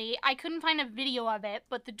 supposedly, I couldn't find a video of it,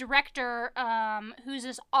 but the director, who's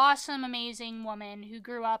this awesome, amazing woman who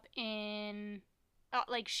grew up in,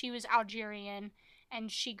 she was Algerian,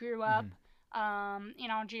 and she grew up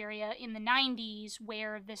in Algeria in the 90s,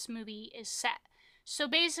 where this movie is set. So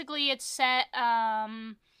basically, it's set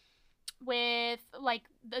with, like,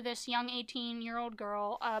 this young 18-year-old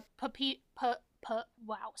girl,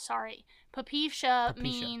 Papisha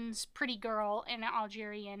means pretty girl in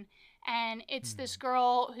Algerian, and it's this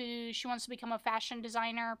girl who she wants to become a fashion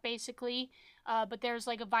designer, basically, but there's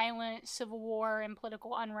like a violent civil war and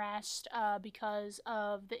political unrest because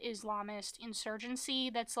of the Islamist insurgency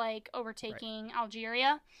that's like overtaking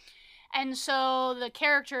Algeria. And so the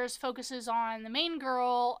characters focuses on the main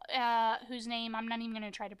girl, whose name I'm not even going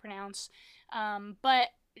to try to pronounce, but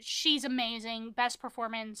she's amazing, best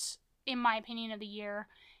performance in my opinion of the year.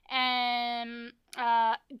 And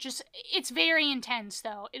it's very intense,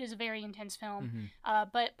 though. It is a very intense film,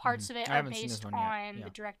 but parts of it are based on the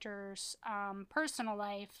director's personal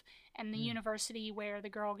life, and the university where the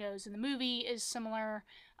girl goes in the movie is similar,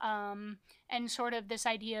 and sort of this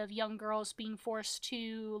idea of young girls being forced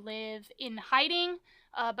to live in hiding,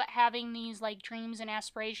 but having these like dreams and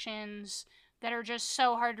aspirations that are just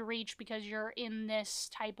so hard to reach because you're in this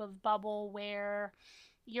type of bubble where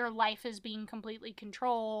your life is being completely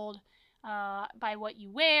controlled by what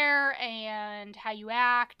you wear and how you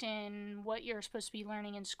act and what you're supposed to be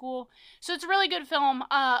learning in school. So it's a really good film.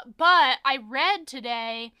 But I read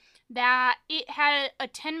today that it had a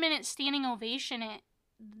 10-minute standing ovation at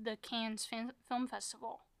the Cannes Film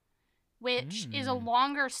Festival, which is a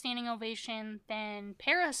longer standing ovation than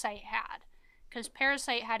Parasite had. because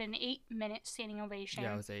Parasite had an 8-minute standing ovation.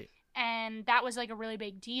 Yeah, it was 8. And that was like a really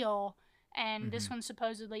big deal. And this one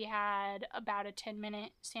supposedly had about a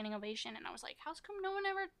 10-minute standing ovation. And I was like, how's come no one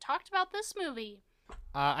ever talked about this movie?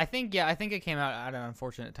 I think it came out at an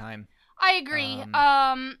unfortunate time. I agree.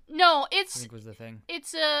 No, I think was the thing.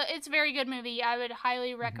 It's a very good movie. I would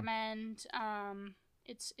highly recommend.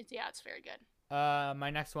 It's very good.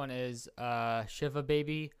 My next one is Shiva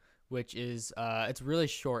Baby, which is it's really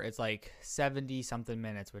short. It's like 70 something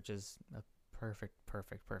minutes, which is perfect.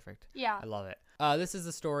 Yeah. I love it. This is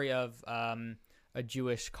the story of a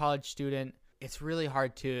Jewish college student. It's really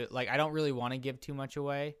hard to I don't really want to give too much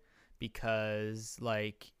away because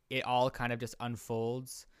it all kind of just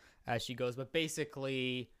unfolds as she goes, but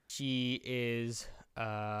basically she is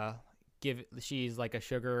she's like a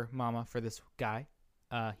sugar mama for this guy.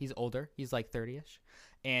 He's older. He's like 30ish.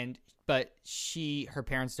 But her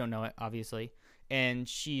parents don't know it, obviously. And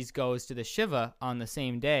she goes to the Shiva on the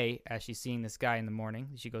same day as she's seeing this guy in the morning.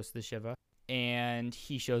 She goes to the Shiva and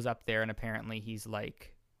he shows up there, and apparently he's a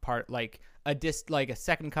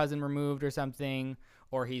second cousin removed or something,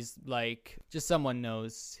 or he's just someone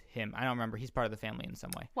knows him. I don't remember. He's part of the family in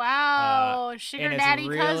some way. Wow, sugar daddy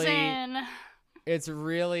cousin. It's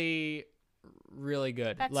really, really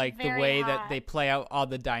good. That's the way that they play out all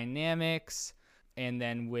the dynamics. And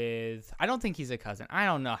then I don't think he's a cousin. I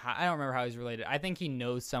don't remember how he's related. I think he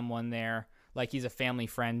knows someone there. He's a family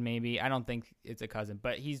friend maybe. I don't think it's a cousin,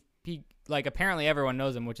 but he apparently everyone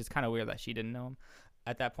knows him, which is kind of weird that she didn't know him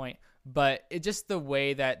at that point. But it just the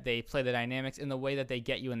way that they play the dynamics and the way that they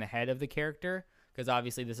get you in the head of the character, because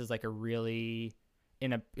obviously this is it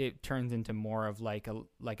turns into more of a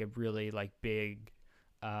really big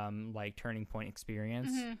turning point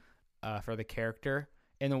experience for the character.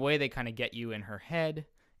 And the way they kind of get you in her head,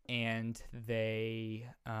 and they,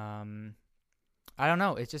 I don't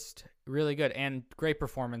know, it's just really good and great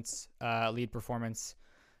performance, lead performance.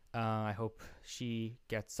 I hope she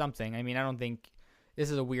gets something. I mean, I don't think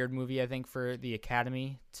this is a weird movie, I think, for the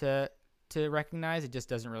Academy to recognize. It just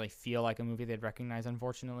doesn't really feel like a movie they'd recognize,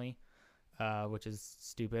 unfortunately, which is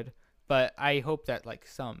stupid. But I hope that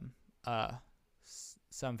some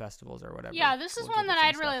festivals or whatever. Yeah, this is one that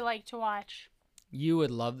I'd really like to watch. You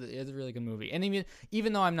would love it. It's a really good movie. And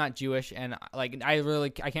even though I'm not Jewish and I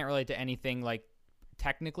can't relate to anything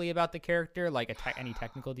technically about the character, any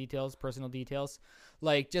technical details, personal details,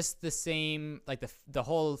 just the same, the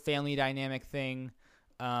whole family dynamic thing,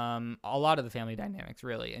 a lot of the family dynamics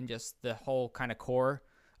really, and just the whole kind of core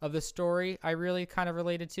of the story I really kind of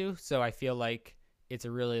related to. So I feel like it's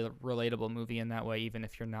a really relatable movie in that way, even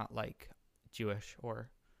if you're not Jewish or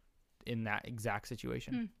in that exact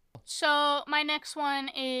situation. So my next one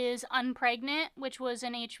is Unpregnant, which was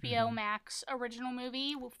an HBO Max original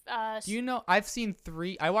movie. Do you know, I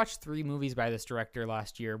watched 3 movies by this director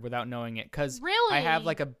last year without knowing it, because really? I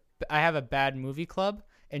have a bad movie club,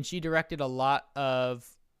 and she directed a lot of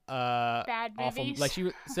bad movies.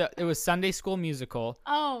 Awful, so it was Sunday School Musical.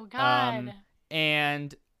 Oh God.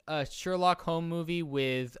 And a Sherlock Holmes movie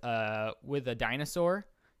with a dinosaur.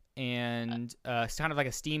 And it's kind of like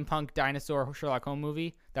a steampunk dinosaur Sherlock Holmes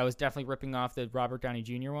movie that was definitely ripping off the Robert Downey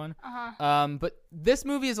Jr. one. But this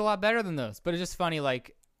movie is a lot better than those. But it's just funny,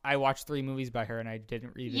 I watched 3 movies by her and I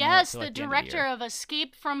didn't even know it till, the director of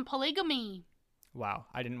Escape from Polygamy. Wow,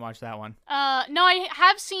 I didn't watch that one. No, I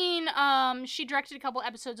have seen. She directed a couple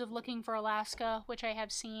episodes of Looking for Alaska, which I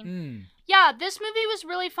have seen. Yeah, this movie was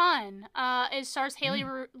really fun. It stars Haley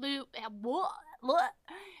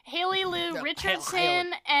Lou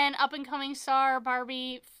Richardson and up-and-coming star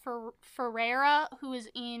Barbie Ferreira, who is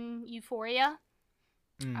in Euphoria.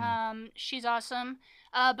 She's awesome.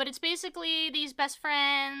 But it's basically these best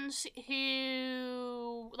friends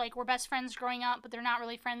who, were best friends growing up, but they're not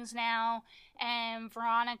really friends now. And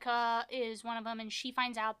Veronica is one of them, and she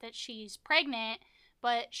finds out that she's pregnant,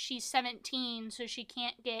 but she's 17, so she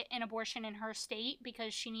can't get an abortion in her state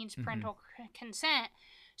because she needs parental consent.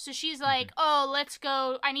 So she's like, oh, let's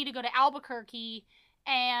go. I need to go to Albuquerque.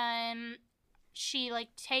 And she,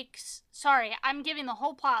 sorry, I'm giving the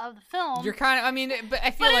whole plot of the film. You're kind of, but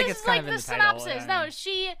I feel like it's kind of in the synopsis. title. No,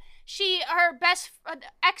 her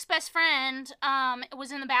ex-best friend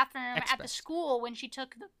was in the bathroom at the school when she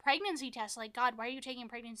took the pregnancy test. God, why are you taking a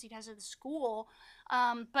pregnancy test at the school?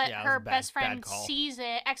 But her ex-best friend sees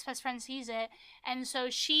it, and so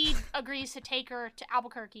she agrees to take her to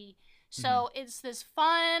Albuquerque. So it's this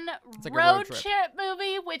fun road trip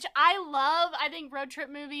movie, which I love. I think road trip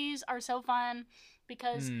movies are so fun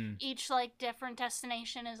because each like different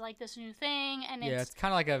destination is like this new thing, and it's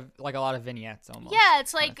kind of like a lot of vignettes almost. Yeah,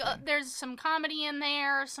 it's like there's some comedy in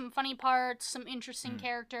there, some funny parts, some interesting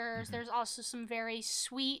characters. There's also some very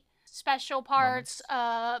sweet special parts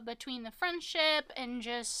between the friendship and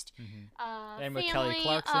just and with family.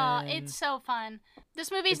 Kelly Clarkson. It's so fun. This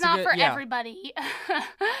movie's not for everybody.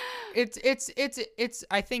 It's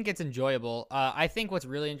I think it's enjoyable. I think what's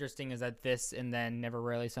really interesting is that this and then Never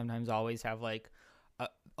Rarely Sometimes Always have like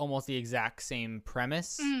almost the exact same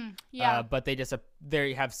premise. But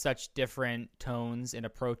they have such different tones and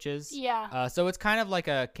approaches. So it's kind of like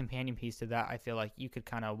a companion piece to that. I feel like you could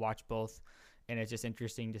kind of watch both. And it's just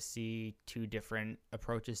interesting to see two different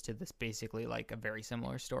approaches to this, basically like a very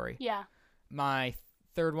similar story. Yeah. My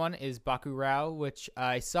third one is Bacurau, which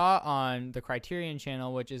I saw on the Criterion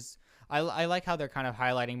Channel, which is I like how they're kind of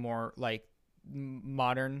highlighting more like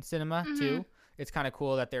modern cinema too. It's kind of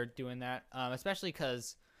cool that they're doing that, especially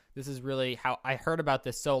because this is really how I heard about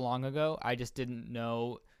this so long ago. I just didn't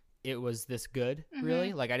know it was this good,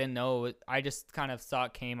 really. Like I didn't know. I just kind of saw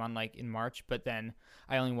it came on like in March, but then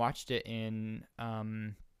I only watched it in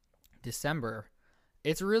December.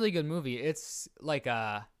 It's a really good movie. It's like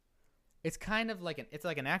it's kind of like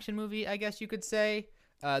an action movie, I guess you could say.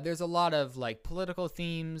 There's a lot of like political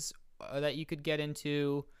themes that you could get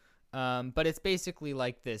into, but it's basically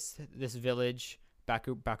like this village,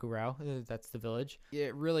 Bacurau. That's the village.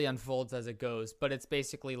 It really unfolds as it goes, but it's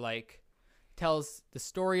basically like tells the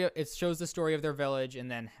story. It shows the story of their village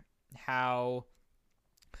and then how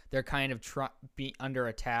they're kind of be under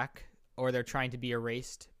attack, or they're trying to be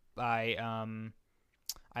erased by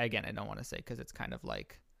I don't want to say because it's kind of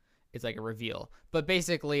like it's like a reveal, but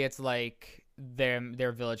basically it's like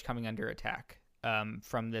their village coming under attack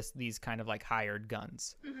from these kind of like hired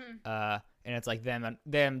guns, and it's like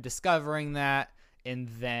them discovering that, and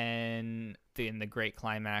then in the great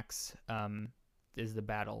climax is the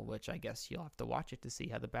battle, which I guess you'll have to watch it to see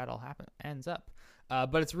how the battle ends up.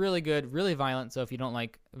 But it's really good, really violent. So if you don't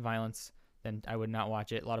like violence, then I would not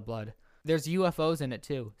watch it. A lot of blood. There's UFOs in it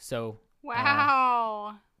too. So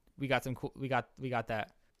wow, we got some cool. We got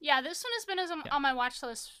that. Yeah, this one has been on my watch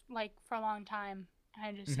list like for a long time.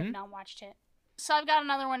 I just have not watched it. So I've got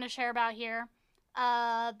another one to share about here.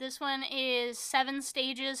 This one is 7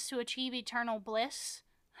 Stages to Achieve Eternal Bliss,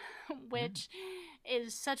 which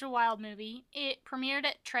is such a wild movie. It premiered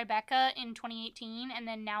at Tribeca in 2018 and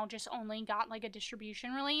then now just only got like a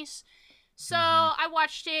distribution release. So I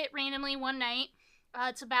watched it randomly one night.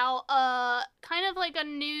 It's about kind of like a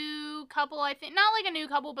new couple, I think. Not like a new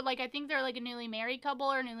couple, but like I think they're like a newly married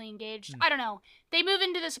couple or newly engaged. I don't know. They move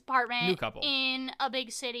into this apartment in a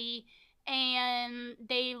big city, and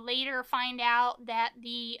they later find out that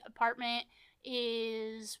the apartment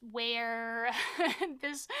is where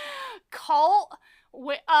this cult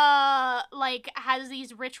like has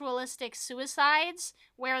these ritualistic suicides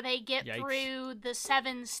where they get through the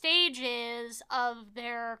 7 stages of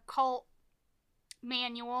their cult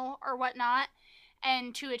manual or whatnot,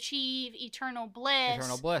 and to achieve eternal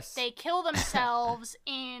bliss they kill themselves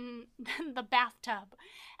in the bathtub.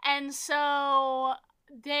 And so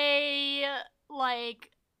they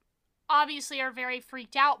like obviously are very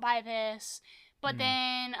freaked out by this, but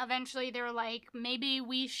then eventually they're like, maybe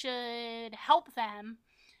we should help them.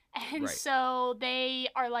 And so they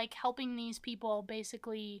are like helping these people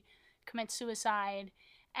basically commit suicide.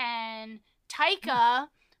 And Taika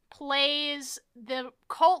plays the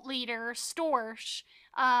cult leader, Storch,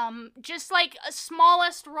 just like a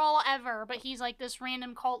smallest role ever, but he's like this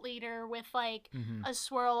random cult leader with like a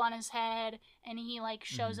swirl on his head, and he like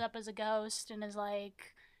shows up as a ghost and is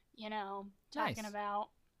like, you know, talking about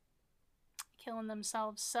killing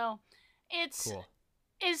themselves. So it's cool.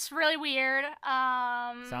 It's really weird.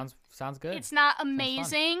 Sounds good. It's not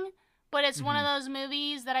amazing, but it's one of those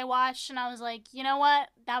movies that I watched and I was like, you know what?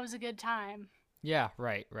 That was a good time. Yeah,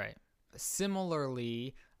 right.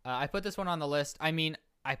 Similarly, I put this one on the list. I mean,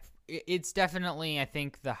 it's definitely, I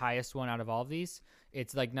think, the highest one out of all of these.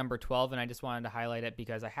 It's like number 12, and I just wanted to highlight it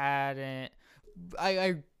because I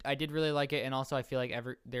did really like it, and also I feel like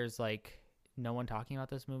there's like no one talking about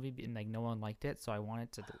this movie, and like no one liked it, so I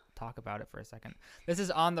wanted to talk about it for a second. This is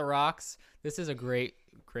On the Rocks. This is a great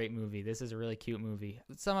movie. This is a really cute movie.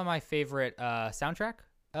 Some of my favorite soundtrack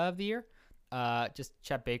of the year. Just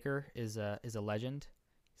Chet Baker is a legend.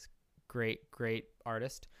 He's a great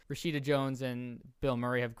artist. Rashida Jones and Bill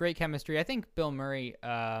Murray have great chemistry. I think Bill Murray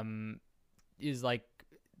is like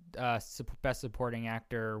best supporting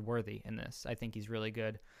actor worthy in this. I think he's really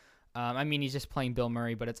good. I mean, he's just playing Bill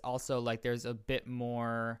Murray, but it's also like there's a bit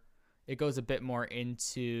more. It goes a bit more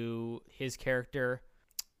into his character.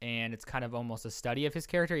 and it's kind of almost a study of his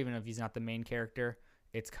character, even if he's not the main character.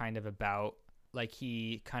 It's kind of about like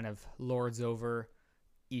he kind of lords over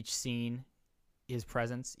each scene, his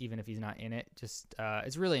presence, even if he's not in it. Just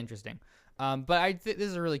it's really interesting. But this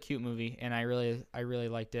is a really cute movie, and I really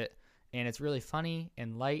liked it, and it's really funny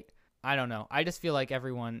and light. I don't know. I just feel like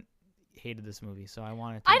everyone hated this movie, so I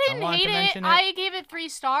wanted to. I didn't hate it. I gave it 3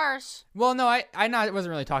 stars. Well, no, I wasn't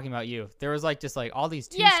really talking about you. There was just all these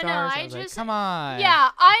 2 stars. No, I was like, come on. Yeah,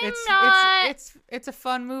 It's a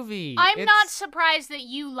fun movie. I'm not surprised that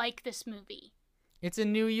you like this movie. It's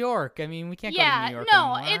in New York. I mean, we can't go to New York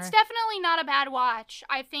anymore. No, it's definitely not a bad watch.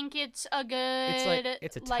 I think it's a good.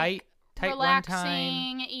 It's a tight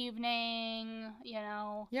relaxing runtime. Evening,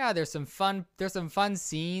 Yeah, there's some fun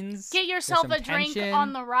scenes. Get yourself a drink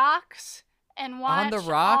on the rocks and watch On the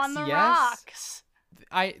Rocks. On the yes.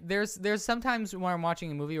 Rocks. There's sometimes when I'm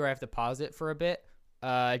watching a movie where I have to pause it for a bit,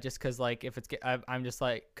 just because if it's I'm just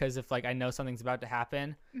because if I know something's about to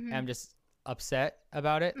happen, and I'm just upset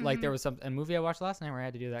about it. Like there was a movie I watched last night where I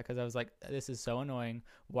had to do that because I was like, this is so annoying.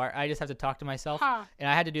 Why I just have to talk to myself, and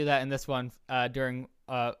I had to do that in this one during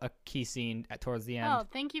a key scene towards the end. Oh,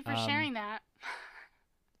 thank you for sharing that.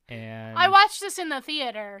 And I watched this in the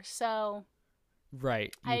theater, so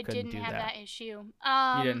right, I didn't have that issue.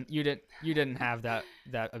 You didn't have that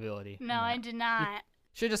ability. No, I did not.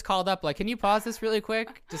 Should have just called up, can you pause this really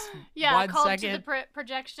quick? Just 1 called second. To the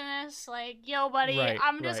projectionist, yo, buddy,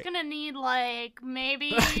 I'm just gonna need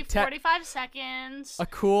maybe 45 seconds. A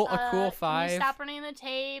cool 5. Can you stop running the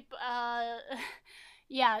tape.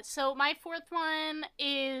 Yeah. So my 4th one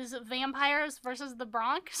is Vampires versus the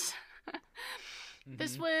Bronx.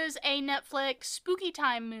 This was a Netflix spooky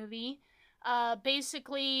time movie.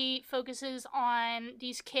 Basically focuses on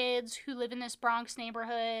these kids who live in this Bronx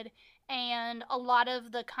neighborhood. And a lot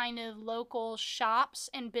of the kind of local shops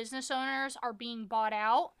and business owners are being bought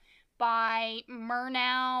out by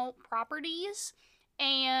Murnau Properties.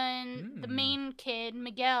 And the main kid,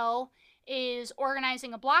 Miguel, is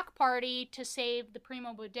organizing a block party to save the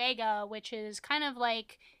Primo Bodega, which is kind of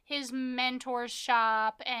like his mentor's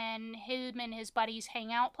shop and him and his buddies'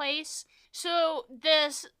 hangout place. So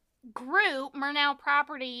this group, Murnau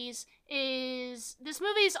Properties, this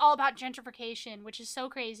movie is all about gentrification, which is so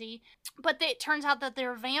crazy. But it turns out that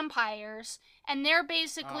they're vampires, and they're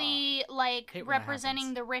basically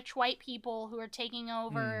representing the rich white people who are taking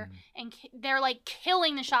over, and they're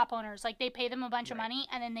killing the shop owners. They pay them a bunch of money,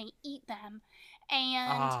 and then they eat them.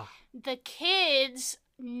 And the kids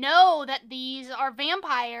know that these are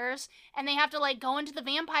vampires, and they have to go into the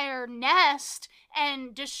vampire nest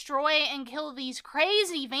and destroy and kill these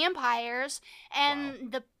crazy vampires,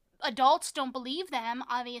 and the adults don't believe them,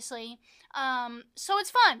 obviously. So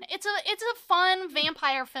it's fun. It's a fun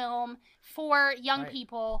vampire film for young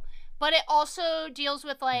people, but it also deals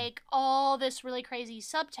with all this really crazy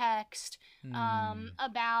subtext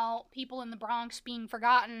about people in the Bronx being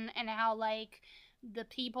forgotten, and how the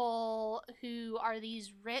people who are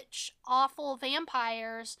these rich, awful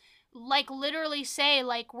vampires literally say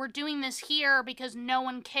we're doing this here because no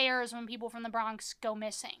one cares when people from the Bronx go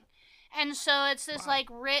missing. And so it's this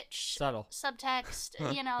rich subtle subtext,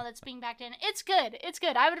 that's being backed in. It's good.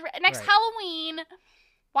 I would next Halloween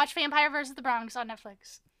watch Vampire vs. the Bronx on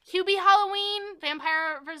Netflix. Hubie Halloween,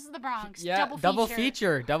 Vampire vs. the Bronx. Yeah, double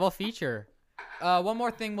feature. One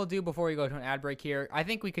more thing we'll do before we go to an ad break here. I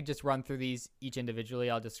think we could just run through these each individually.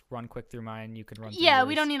 I'll just run quick through mine. You can run through yours.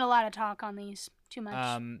 We don't need a lot of talk on these. Too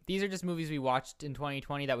much. These are just movies we watched in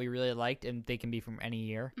 2020 that we really liked, and they can be from any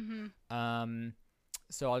year.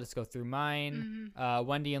 So I'll just go through mine.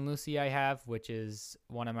 Wendy and Lucy I have, which is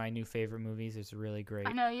one of my new favorite movies. It's really great.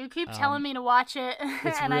 I know, you keep telling me to watch it,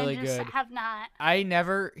 and really I just good. have not.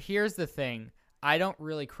 Here's the thing. I don't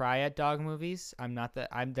really cry at dog movies. I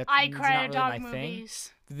cry at dog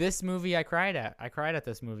movies. This movie I cried at. I cried at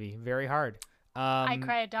this movie very hard. I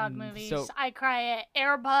cry at dog movies. I cry at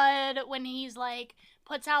Air Bud when he's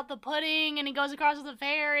puts out the pudding and he goes across with the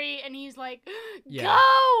ferry and he's go,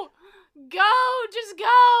 just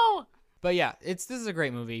go. But yeah, this is a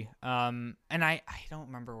great movie. And I don't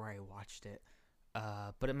remember where I watched it,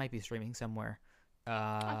 but it might be streaming somewhere.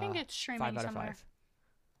 I think it's streaming 5 out somewhere. of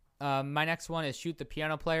 5. My next one is Shoot the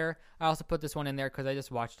Piano Player. I also put this one in there because I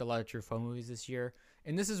just watched a lot of Truffaut movies this year.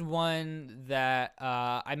 And this is one that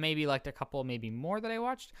I maybe liked a couple, maybe more that I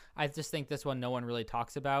watched. I just think this one no one really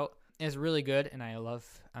talks about. It's really good, and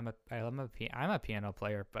I'm a piano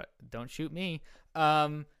player, but don't shoot me.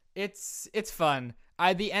 It's fun.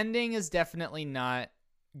 The ending is definitely not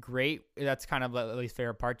great. That's kind of at least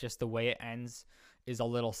favorite part. Just the way it ends is a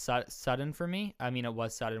little sudden for me. I mean, it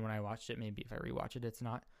was sudden when I watched it. Maybe if I rewatch it, it's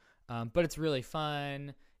not. But it's really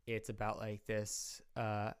fun. it's about like this.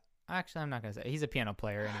 Actually, I'm not gonna say he's a piano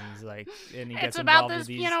player, and he's like, and he It's gets about involved this with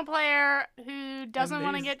these, piano player who doesn't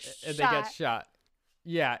want to get shot. and they get shot.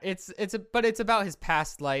 Yeah, but it's about his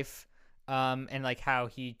past life, and like how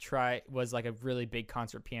he was like a really big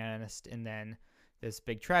concert pianist, and then this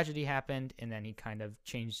big tragedy happened, and then he kind of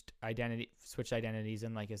switched identities,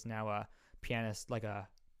 and like is now a pianist, like a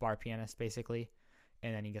bar pianist basically,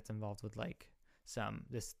 and then he gets involved with like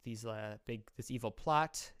this evil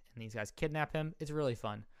plot, and these guys kidnap him. It's really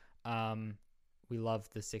fun. We love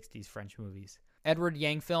the 60s French movies. Edward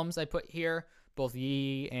Yang films I put here, both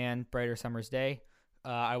Yi and Brighter Summer's Day.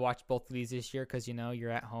 I watched both of these this year because,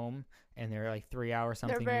 you're at home and they're like 3 hour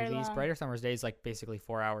something movies. Long. Brighter Summer's Day is like basically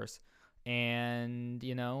 4 hours. And,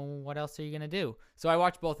 what else are you going to do? So I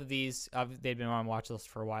watched both of these. They've been on my watch list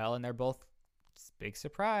for a while, and they're both, big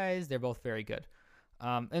surprise, they're both very good.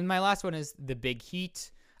 And my last one is The Big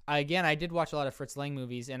Heat. Again, I did watch a lot of Fritz Lang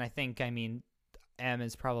movies, and I think, M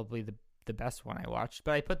is probably the best one I watched.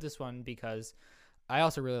 But I put this one because I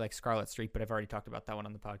also really like Scarlet Street, but I've already talked about that one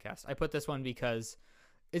on the podcast. I put this one because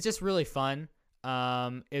it's just really fun.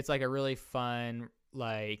 It's like a really fun,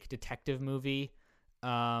 like, detective movie.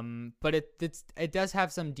 But it does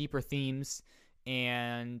have some deeper themes,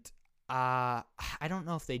 and I don't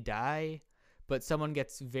know if they die, but someone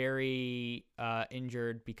gets very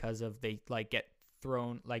injured because of they like get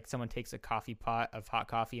thrown, like someone takes a coffee pot of hot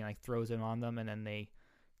coffee and like throws it on them, and then they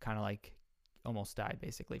kind of like almost die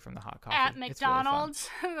basically from the hot coffee. At McDonald's.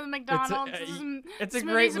 Really the McDonald's. It's a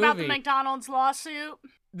great movie. About the McDonald's lawsuit.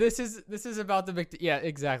 This is about the yeah,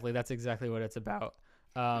 exactly. That's exactly what it's about.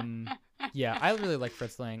 Yeah, I really like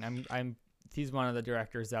Fritz Lang. He's one of the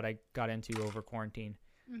directors that I got into over quarantine.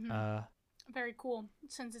 Mm-hmm. Very cool.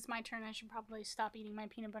 Since it's my turn, I should probably stop eating my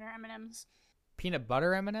peanut butter M&Ms. Peanut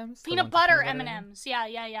butter M&Ms? Peanut butter M&Ms.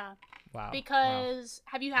 Yeah. Wow. Because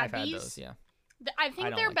have you had I've these? Had those, yeah. I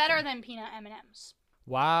think they're like better than peanut M&Ms.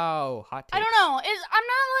 Wow, hot takes. I don't know. I'm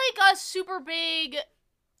not like a super big.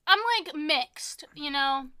 I'm like mixed,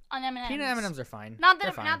 on M&Ms. Peanut M&Ms are fine. Not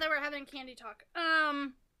that we're having candy talk.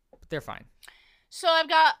 But they're fine. So I've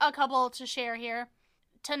got a couple to share here.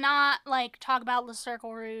 To not like talk about Le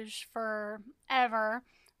Cercle Rouge forever.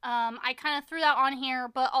 I kind of threw that on here,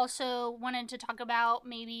 but also wanted to talk about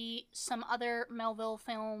maybe some other Melville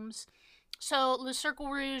films. So Le Cercle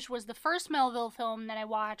Rouge was the first Melville film that I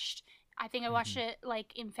watched. I think I watched it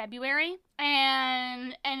like in February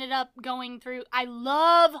and ended up going through. I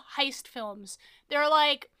love heist films. They're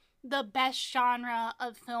like the best genre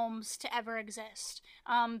of films to ever exist,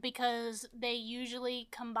 because they usually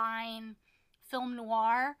combine film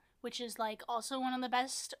noir, which is like also one of the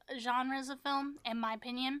best genres of film in my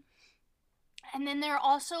opinion, and then they're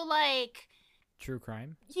also like true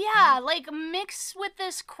crime. Yeah, like mixed with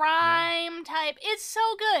this crime type. It's so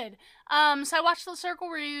good. So I watched Le Cercle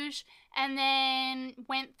Rouge and then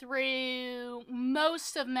went through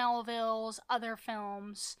most of Melville's other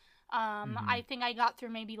films. I think I got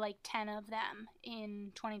through maybe like 10 of them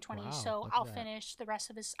in 2020. Wow, so I'll finish the rest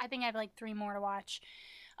of this. I think I have like 3 more to watch.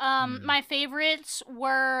 My favorites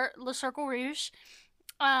were Le Cercle Rouge,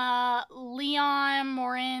 Leon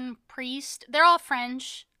Morin Priest. They're all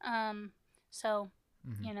French. So,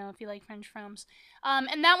 if you like French films.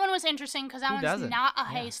 And that one was interesting because that one's not a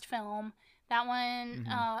heist film. That one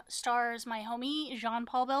stars my homie,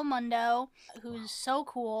 Jean-Paul Belmondo, who's so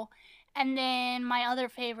cool. And then my other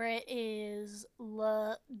favorite is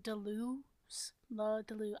Le Deleuze.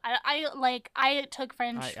 I took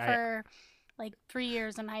French for like 3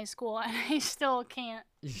 years in high school, and I still can't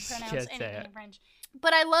pronounce anything in French.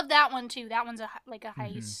 But I love that one too. That one's a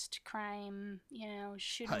heist crime,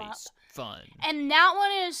 shoot 'em up. Fun. And that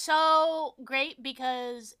one is so great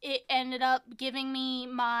because it ended up giving me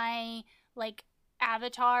my like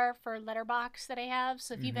avatar for Letterboxd that I have.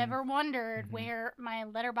 So if you've ever wondered where my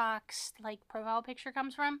Letterboxd like profile picture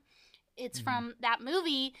comes from, it's from that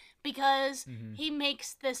movie because he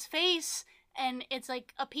makes this face and it's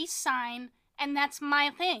like a peace sign, and that's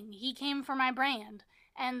my thing. He came for my brand.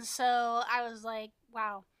 And so I was like,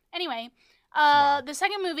 wow. Anyway, the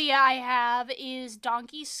second movie I have is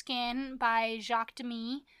Donkey Skin by Jacques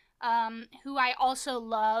Demy, who I also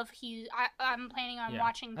love. I'm planning on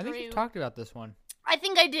watching through. I think you've talked about this one. I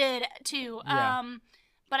think I did too. Yeah.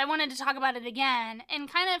 But I wanted to talk about it again and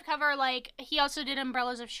kind of cover like he also did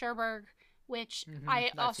Umbrellas of Cherbourg, which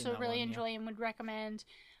I also really enjoy and would recommend.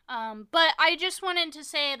 But I just wanted to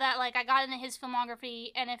say that like I got into his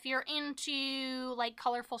filmography, and if you're into like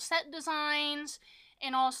colorful set designs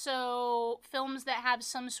and also films that have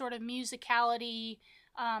some sort of musicality,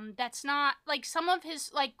 that's not like some of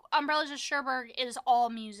his like Umbrellas of Cherbourg is all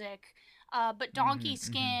music. but Donkey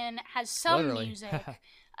Skin has some music.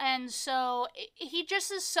 And so he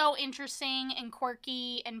just is so interesting and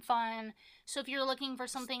quirky and fun. So if you're looking for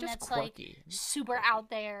something that's quirky, like super out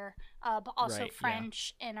there, but also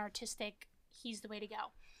French and artistic, he's the way to go.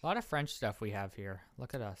 A lot of French stuff we have here.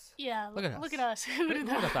 Look at us. Yeah, look at us. Who would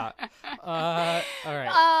have thought? All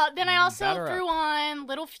right. Then I also threw on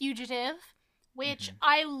Little Fugitive, which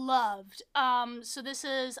I loved. So this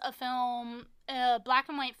is a film, a black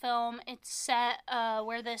and white film. It's set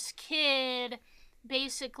where this kid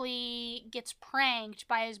basically gets pranked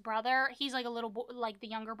by his brother. He's like a little boy, like the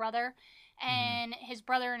younger brother, and his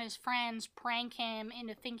brother and his friends prank him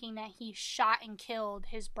into thinking that he shot and killed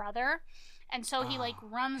his brother. And so he like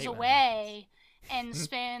runs away and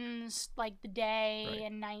spends like the day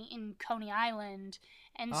and night in Coney Island.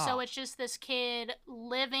 And so it's just this kid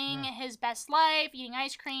living his best life, eating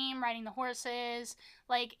ice cream, riding the horses.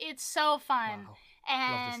 Like, it's so fun. Wow.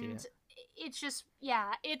 And it's just,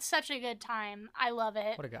 it's such a good time. I love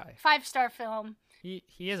it. What a guy. 5-star film. He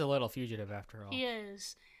is a little fugitive after all. He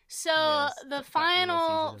is. So the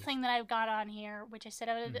final thing that I've got on here, which I said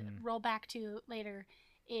I would roll back to later,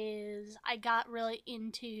 is I got really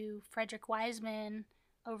into Frederick Wiseman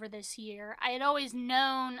over this year. I had always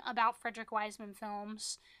known about Frederick Wiseman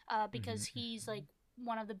films because he's like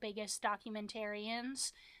one of the biggest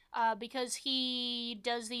documentarians, because he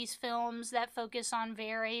does these films that focus on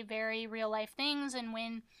very, very real life things. And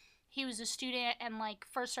when he was a student and like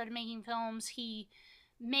first started making films, he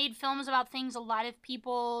made films about things a lot of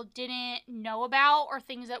people didn't know about, or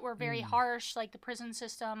things that were very harsh, like the prison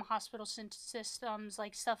system, hospital systems,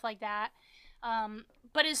 like stuff like that.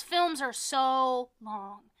 But his films are so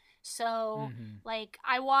long. So, like,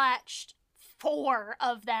 I watched 4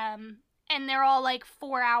 of them, and they're all, like,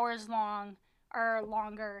 4 hours long or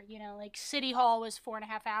longer. You know, like, City Hall was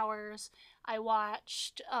 4.5 hours. I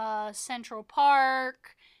watched Central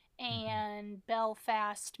Park and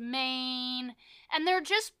Belfast, Maine. And they're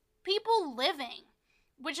just people living,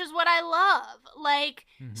 which is what I love. Like,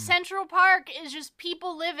 Central Park is just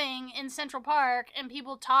people living in Central Park and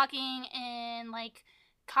people talking and, like,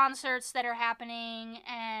 concerts that are happening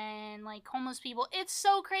and, like, homeless people. It's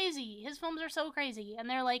so crazy. His films are so crazy. And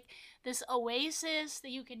they're, like, this oasis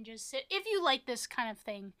that you can just sit, if you like this kind of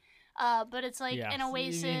thing. But it's like an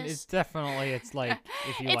oasis. It's definitely, it's like,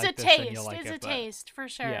 if you it's like a this, taste. then you'll like it's it. It's a taste, for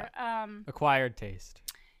sure. Yeah. Acquired taste.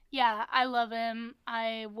 Yeah, I love him.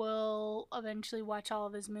 I will eventually watch all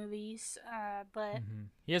of his movies, but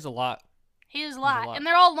he has a lot. He has a lot, and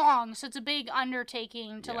they're all long, so it's a big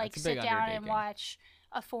undertaking to like sit down and watch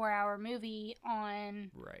a 4-hour movie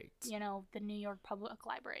on, you know, the New York Public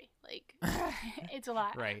Library. Like, it's a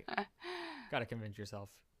lot. Right. Gotta convince yourself.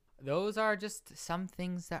 Those are just some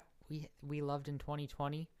things that we loved in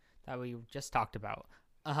 2020 that we just talked about.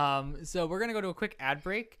 So we're gonna go to a quick ad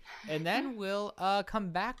break, and then we'll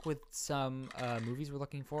come back with some movies we're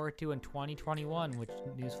looking forward to in 2021, which,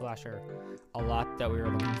 newsflash, are a lot that we were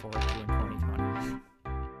looking forward to in 2020.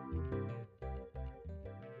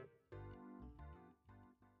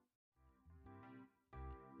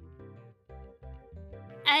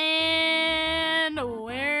 And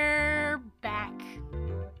we're back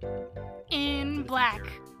in black.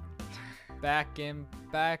 Back in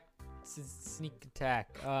back. Sneak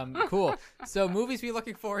attack. Cool. So movies we're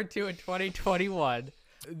looking forward to in 2021.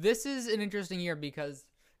 This is an interesting year because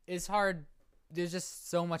it's hard. There's just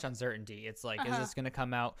so much uncertainty. It's like, is this going to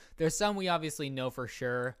come out? There's some we obviously know for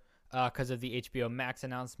sure because of the HBO Max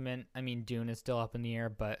announcement. I mean, Dune is still up in the air,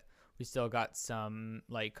 but we still got some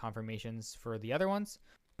like confirmations for the other ones.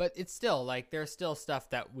 But it's still like, there's still stuff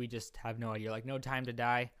that we just have no idea. Like No Time to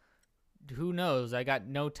Die. Who knows? They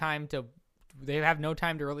have no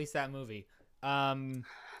time to release that movie.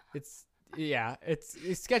 It's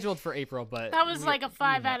scheduled for April, but that was like a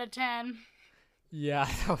 5 out of 10. Yeah.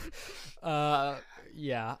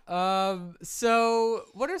 So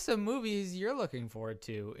what are some movies you're looking forward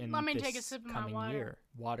to in Let me this take a sip of coming my water. year?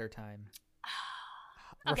 Water time.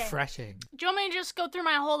 Okay. Refreshing. Do you want me to just go through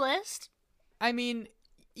my whole list? I mean,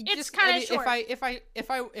 it's kind of short.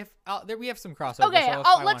 We have some crossovers. Okay,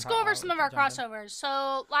 let's go over some of our crossovers.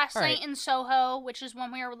 So Last Night in Soho, which is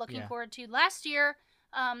one we were looking forward to last year,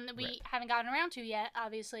 that we haven't gotten around to yet,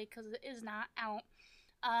 obviously, because it is not out.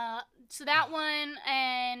 So that one,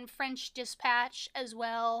 and French Dispatch as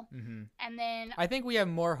well. And then I think we have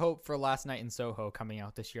more hope for Last Night in Soho coming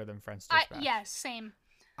out this year than French Dispatch. Yes, same.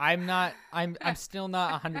 I'm still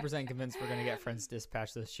not 100% convinced we're going to get French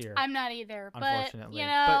Dispatch this year. I'm not either, unfortunately. But, you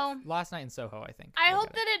know, but Last Night in Soho, I think. I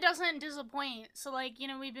hope that it doesn't disappoint. So, like, you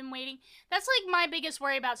know, we've been waiting. That's, like, my biggest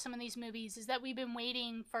worry about some of these movies is that we've been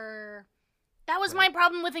waiting for That was my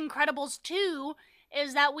problem with Incredibles 2,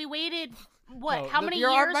 is that we waited, how many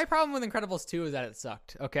years? My problem with Incredibles 2 is that it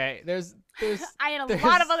sucked, okay? There's I had a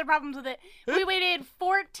lot of other problems with it. We waited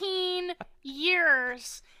 14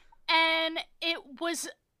 years, and it was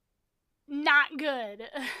not good.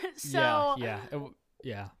 So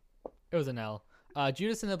it was an L.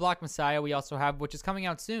 Judas and the Black Messiah we also have, which is coming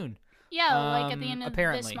out soon. Yeah, like at the end of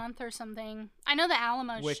this month or something. I know the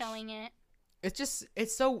Alamo's showing it. This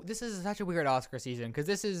is such a weird Oscar season because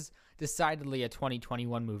this is decidedly a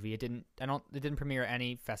 2021 movie. It didn't premiere at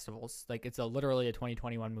any festivals. Like, it's literally a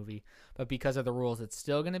 2021 movie, but because of the rules, it's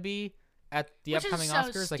still going to be at the upcoming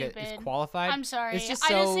Oscars. Stupid. Like, it's qualified. I'm sorry. I just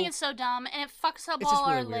think it's so dumb, and it fucks up all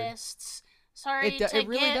our lists. Sorry it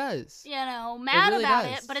really does. Mad about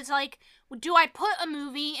it, but it's like, do I put a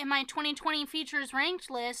movie in my 2020 features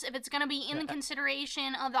ranked list if it's going to be in the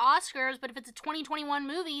consideration of the Oscars, but if it's a 2021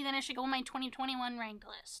 movie, then it should go in my 2021 ranked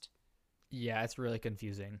list? Yeah, it's really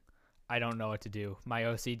confusing. I don't know what to do. My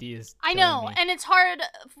OCD is I know, me. And it's hard.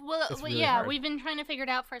 It's really hard. We've been trying to figure it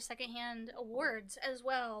out for secondhand awards as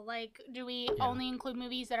well. Like, do we only include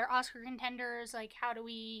movies that are Oscar contenders? Like, how do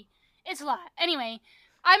we... It's a lot. Anyway...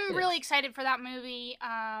 I'm really excited for that movie.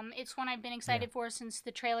 It's one I've been excited for since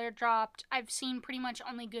the trailer dropped. I've seen pretty much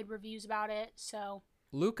only good reviews about it, so...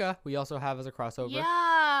 Luca, we also have as a crossover.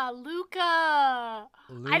 Yeah, Luca. I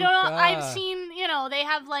don't know. I've seen, they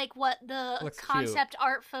have, like, the concept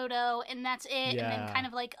art photo, and that's it, and then kind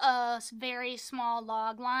of, like, a very small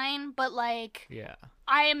log line, but, like... Yeah.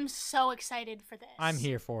 I am so excited for this. I'm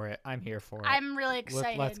here for it. I'm really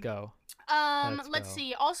excited. Let's go. Let's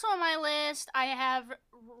see. Also on my list, I have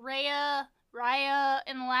Raya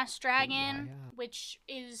and the Last Dragon, which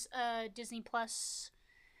is a Disney Plus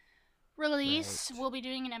release. Right. We'll be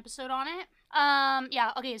doing an episode on it.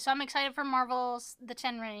 So I'm excited for Marvel's The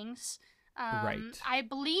Ten Rings. Right. I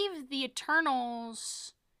believe The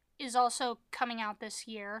Eternals is also coming out this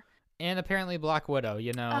year. And apparently Black Widow,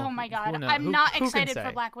 Oh my god. I'm not excited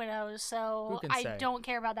for Black Widow, so I don't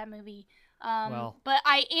care about that movie. But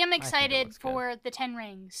I am excited for The Ten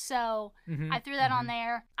Rings, so I threw that on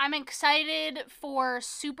there. I'm excited for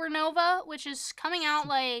Supernova, which is coming out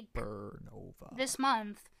this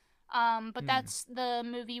month. But that's the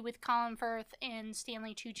movie with Colin Firth and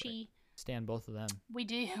Stanley Tucci. Right. Stand both of them. We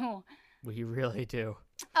do. We really do.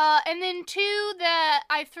 And then two that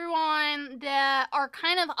I threw on that are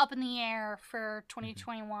kind of up in the air for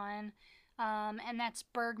 2021, and that's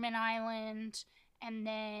Bergman Island and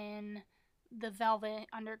then the Velvet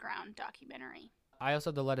Underground documentary. I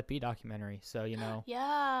also have the Let It Be documentary, so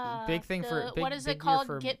Yeah. Big thing for what is it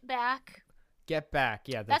called? Get Back. Get Back.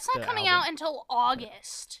 Yeah. That's not coming out until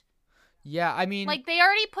August. Yeah, I mean, like they've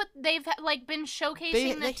been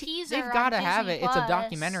showcasing the teaser. They've got to have it. Plus. It's a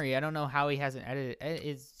documentary. I don't know how he hasn't edited it.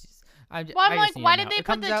 It's just, I'm like, why did they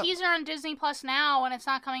put the teaser on Disney Plus now when it's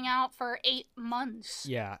not coming out for 8 months?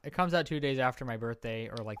 Yeah, it comes out 2 days after my birthday,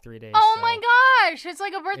 or like 3 days. Oh my gosh, it's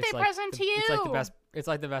like a birthday present to you. It's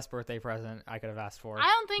like the best birthday present I could have asked for. I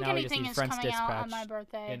don't think anything is coming out on my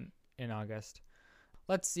birthday in August.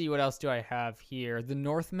 Let's see, what else do I have here? The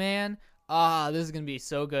Northman. This is going to be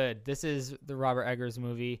so good. This is the Robert Eggers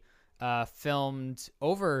movie, filmed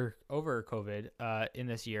over COVID in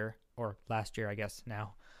this year, or last year, I guess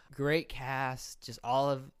now. Great cast, just all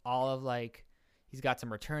of like, he's got some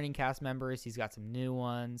returning cast members, he's got some new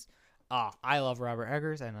ones. I love Robert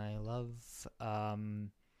Eggers, and I love, I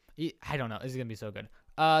don't know, this is going to be so good.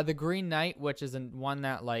 The Green Knight, which is one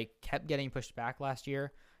that like kept getting pushed back last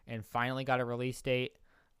year and finally got a release date.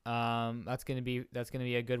 That's gonna be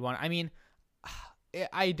a good one. I mean,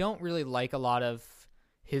 I don't really like a lot of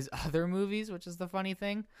his other movies, which is the funny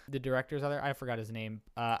thing. The director's I forgot his name.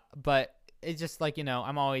 But it's just like,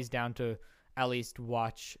 I'm always down to at least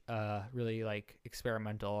watch really like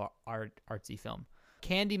experimental artsy film.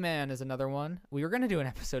 Candyman is another one. We were gonna do an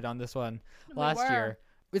episode on this one last year.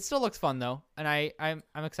 It still looks fun though, and I'm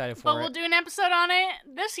excited for it. But we'll do an episode on it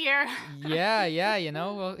this year. yeah,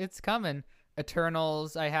 well, it's coming.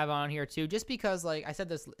 Eternals I have on here too, just because like I said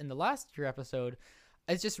this in the last year episode,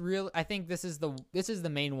 it's just real. I think this is the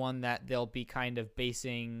main one that they'll be kind of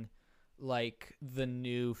basing like the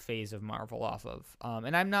new phase of Marvel off of.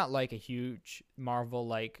 And I'm not like a huge Marvel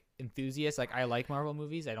like enthusiast. Like I like Marvel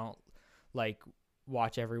movies. I don't like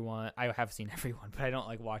watch everyone. I have seen everyone, but I don't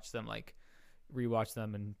like watch them, like rewatch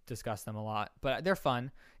them and discuss them a lot. But they're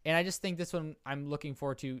fun, and I just think this one I'm looking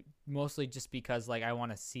forward to mostly just because like I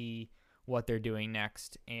want to see what they're doing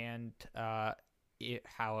next and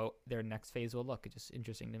how their next phase will look. It's just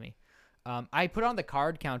interesting to me. I put on the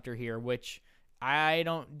card counter here, which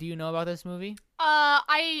do you know about this movie?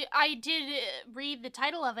 I did read the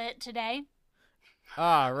title of it today.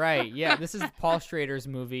 Right. Yeah, this is Paul Schrader's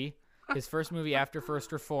movie. His first movie after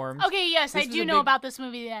First Reformed. Okay, yes, I do know about this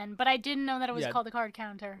movie then, but I didn't know that it was called The Card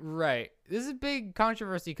Counter. Right. This is a big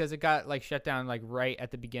controversy because it got like shut down like right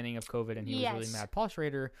at the beginning of COVID, and he was really mad. Paul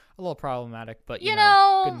Schrader, a little problematic, but you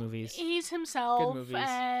know, good movies. He's himself. Good movies.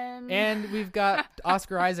 And we've got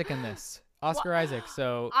Oscar Isaac in this. Oscar Isaac.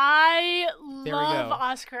 So I love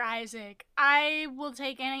Oscar Isaac. I will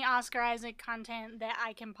take any Oscar Isaac content that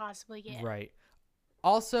I can possibly get. Right.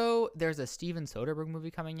 Also, there's a Steven Soderbergh movie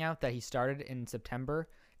coming out that he started in September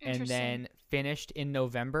and then finished in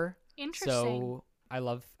November. Interesting. So I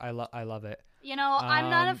love it. You know, I'm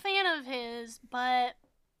not a fan of his, but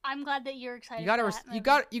I'm glad that you're excited. You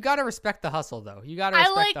gotta respect the hustle, though. You gotta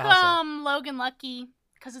respect the hustle. I like Logan Lucky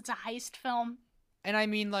because it's a heist film. And I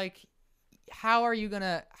mean, like, how are you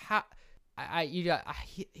gonna?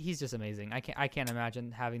 He's just amazing. I can't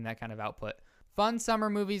imagine having that kind of output. Fun summer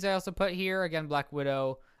movies I also put here. Again, Black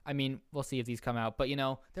Widow. I mean, we'll see if these come out. But, you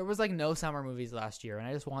know, there was, like, no summer movies last year, and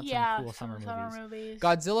I just want some cool summer movies.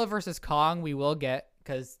 Godzilla vs. Kong we will get,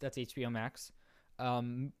 because that's HBO Max.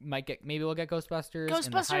 Maybe we'll get Ghostbusters.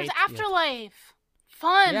 Ghostbusters Afterlife.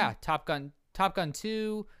 Fun. Yeah, Top Gun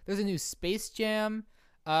 2. There's a new Space Jam.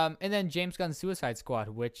 And then James Gunn's Suicide Squad,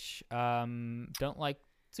 which don't like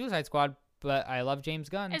Suicide Squad, but I love James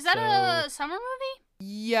Gunn. Is that a summer movie?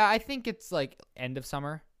 Yeah, I think it's like end of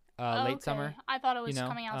summer, late summer. I thought it was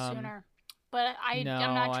coming out sooner, but I'm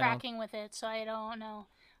not tracking with it, so I don't know.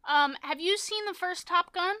 Have you seen the first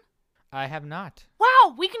Top Gun? I have not.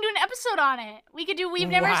 Wow, we can do an episode on it. We've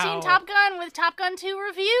never seen Top Gun with Top Gun 2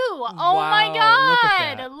 review. Oh my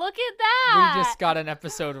god, look at that. We just got an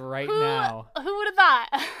episode now. Who would have thought?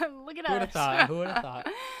 Look at us. Who would have thought?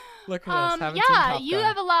 Look at us. Haven't seen Top Gun. You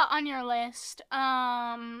have a lot on your list.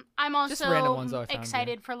 I'm also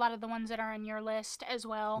excited for a lot of the ones that are on your list as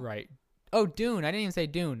well. Right. Oh, Dune. I didn't even say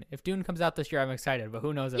Dune. If Dune comes out this year, I'm excited, but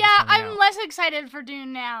who knows if it's coming out. Less excited for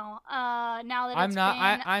Dune now. Now that I'm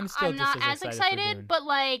not as excited, but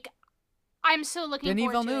like I'm still looking forward to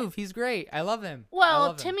it. Denis Villeneuve, he's great. I love him.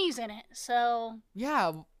 Well, Timmy's in it, so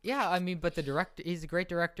yeah. I mean, but he's a great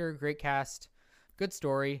director, great cast, good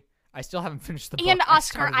story. I still haven't finished the book. And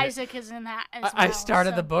Oscar Isaac is in that as well. I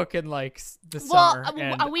started the book in like the summer.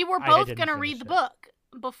 Well, we were both gonna read the book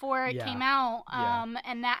before it came out,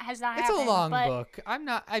 and that has not happened. It's a long book.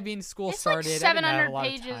 School started. It's like 700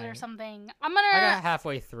 pages or something. I got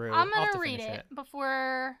halfway through. I'm gonna read it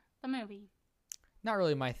before the movie. Not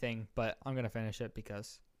really my thing, but I'm gonna finish it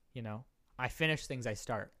because, you know, I finish things I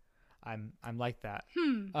start. I'm like that.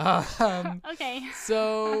 Okay.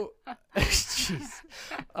 So, jeez.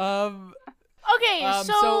 Okay.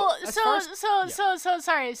 So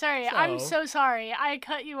sorry. I'm so sorry. I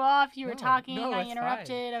cut you off. You were talking. I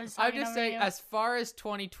interrupted. Fine. I'm just saying, as far as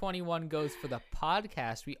 2021 goes for the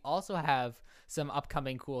podcast, we also have some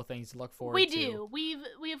upcoming cool things to look forward to. We do.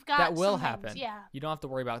 We've got that will happen. Yeah. You don't have to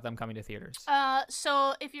worry about them coming to theaters.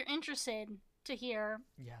 So if you're interested to hear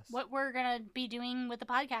what we're gonna be doing with the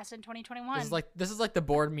podcast in 2021. This is like the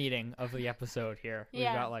board meeting of the episode here. We've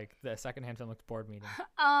got like the Secondhand Film board meeting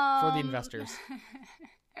for the investors.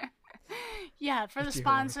 Yeah, for the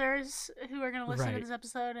sponsors who are gonna listen to this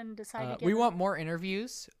episode and decide to get we want more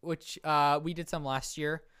interviews, which we did some last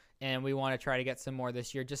year. And we want to try to get some more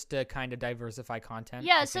this year just to kind of diversify content.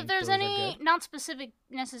 Yeah, so if there's any, not specific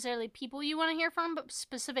necessarily people you want to hear from, but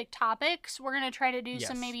specific topics, we're going to try to do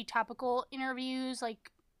some maybe topical interviews,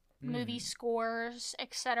 like movie scores,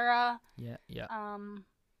 etc. Yeah.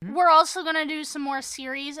 We're also going to do some more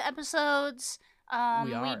series episodes.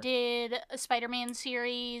 We did a Spider-Man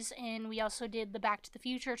series, and we also did the Back to the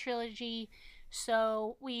Future trilogy.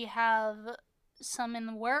 So we have some in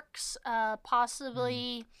the works,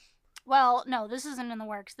 possibly... Well, no, this isn't in the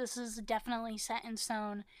works. This is definitely set in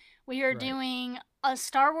stone. We are doing a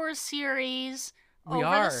Star Wars series over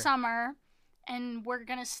the summer, and we're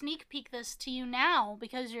going to sneak peek this to you now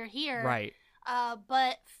because you're here. Right.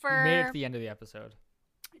 But for... Made it at the end of the episode.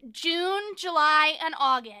 June, July, and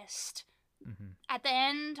August. At the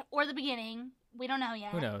end or the beginning, we don't know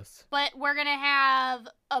yet. Who knows? But we're going to have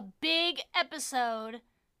a big episode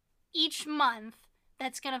each month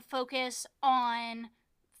that's going to focus on...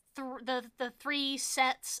 the three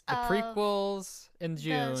sets of the prequels in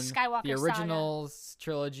June, the originals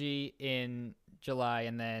trilogy in July,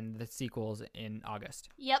 and then the sequels in August.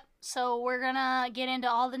 Yep. So we're gonna get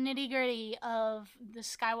into all the nitty gritty of the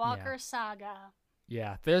Skywalker saga.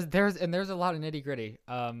 Yeah. There's a lot of nitty gritty.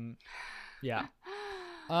 Yeah.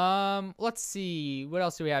 Let's see. What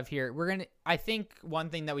else do we have here? I think one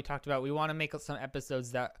thing that we talked about, we want to make some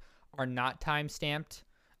episodes that are not time stamped.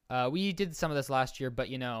 We did some of this last year, but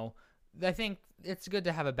you know, I think it's good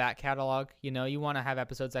to have a back catalog. You want to have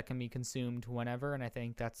episodes that can be consumed whenever, and I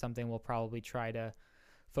think that's something we'll probably try to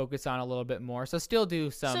focus on a little bit more. So still do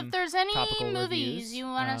some. So if there's any movies reviews, you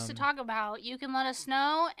want us to talk about, you can let us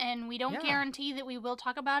know, and we don't guarantee that we will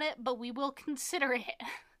talk about it, but we will consider it.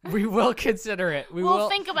 We will consider it. We'll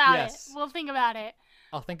think about it. We'll think about it.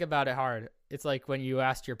 I'll think about it hard. It's like when you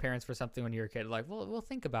asked your parents for something when you were a kid, like, well, we'll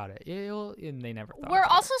think about it. And they never thought. We're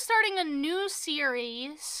also starting a new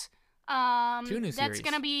series. 2 new series. That's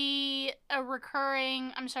going to be a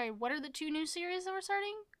recurring. I'm sorry, what are the 2 new series that we're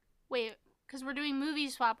starting? Wait, because we're doing movie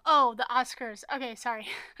swap. Oh, the Oscars. Okay, sorry.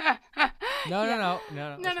 No. We don't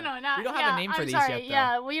have a name for these yet, though.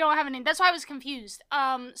 Yeah, we don't have a name. That's why I was confused.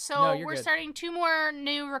 So we're good. starting 2 more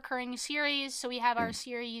new recurring series. So we have our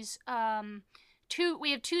series.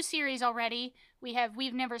 We have 2 series already. We have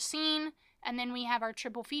We've Never Seen, and then we have our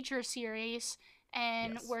triple feature series.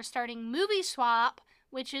 And we're starting Movie Swap,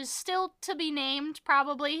 which is still to be named,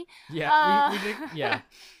 probably. Yeah, we did, yeah.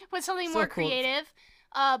 With something more creative.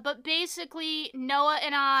 But basically, Noah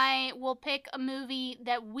and I will pick a movie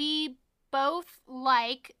that we both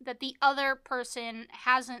like that the other person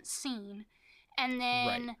hasn't seen. And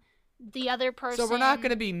then the other person... So we're not going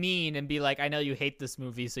to be mean and be like, I know you hate this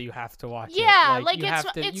movie, so you have to watch it. Yeah,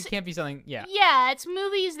 you can't be something... Yeah. Yeah, it's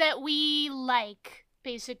movies that we like,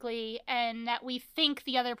 basically, and that we think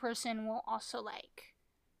the other person will also like.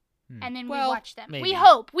 And then we watch them. Maybe. We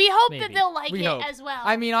hope that they'll like it as well.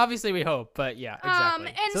 I mean, obviously we hope, but yeah, exactly.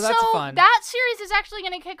 And so that's fun. That series is actually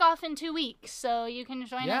going to kick off in 2 weeks, so you can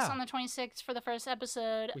join us on the 26th for the first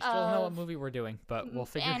episode. We still don't know what movie we're doing, but we'll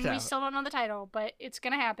figure it out. And we still don't know the title, but it's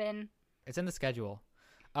going to happen. It's in the schedule.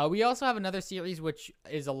 We also have another series which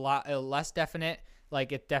is a lot less definite.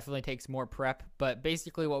 Like, it definitely takes more prep, but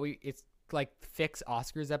basically it's like fix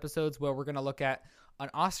Oscars episodes where we're going to look at an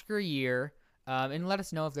Oscar year. And let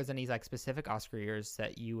us know if there's any like specific Oscar years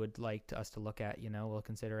that you would like us to look at. We'll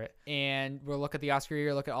consider it. And we'll look at the Oscar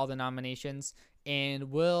year, look at all the nominations, and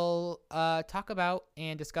we'll talk about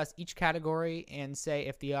and discuss each category and say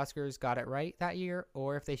if the Oscars got it right that year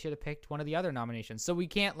or if they should have picked one of the other nominations. So we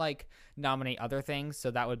can't like nominate other things, so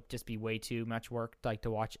that would just be way too much work like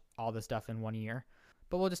to watch all the stuff in one year.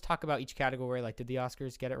 But we'll just talk about each category, like did the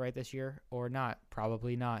Oscars get it right this year or not?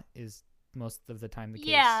 Probably not is most of the time the case.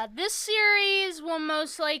 Yeah, this series will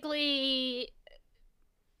most likely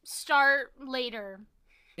start later.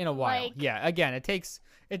 In a while. Like, yeah, again, it takes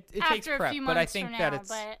prep, but I think that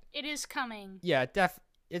but it is coming. Yeah,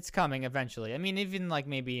 it's coming eventually. I mean, even like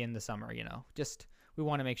maybe in the summer, just we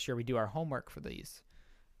want to make sure we do our homework for these.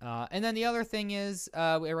 And then the other thing is,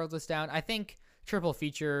 we wrote this down. I think triple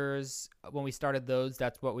features, when we started those,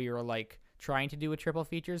 that's what we were like trying to do with triple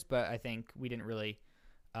features, but I think we didn't really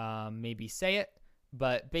maybe say it,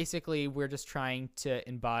 but basically we're just trying to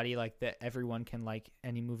embody like that everyone can like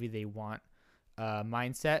any movie they want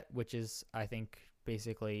mindset, which is I think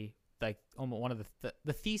basically like almost one of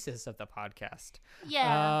the thesis of the podcast.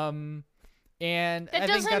 Yeah. And that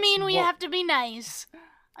doesn't mean we have to be nice.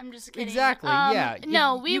 I'm just kidding. Exactly. Yeah.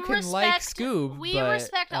 No, we respect Scoob. We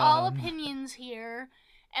respect all opinions here.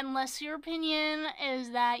 Unless your opinion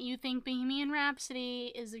is that you think Bohemian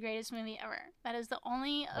Rhapsody is the greatest movie ever. That is the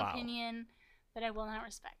only opinion that I will not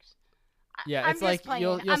respect. Yeah, it's like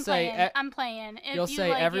you'll say... I'm playing. You'll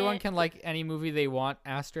say everyone can like any movie they want,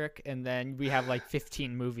 asterisk, and then we have like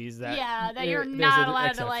 15 movies that... Yeah, that you're not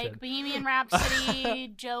allowed to like. Bohemian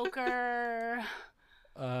Rhapsody, Joker...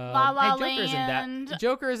 La La Land.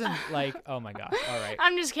 Joker isn't like, oh my gosh, all right.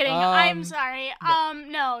 I'm just kidding. I'm sorry.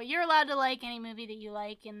 No, you're allowed to like any movie that you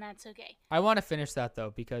like, and that's okay. I want to finish that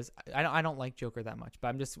though because I don't like Joker that much, but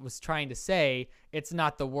I'm just was trying to say it's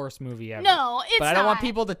not the worst movie ever. No, it's not. But I don't want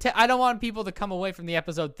people to I don't want people to come away from the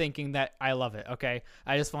episode thinking that I love it. Okay,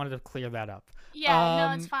 I just wanted to clear that up. Yeah,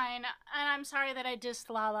 no, it's fine. And I'm sorry that I dissed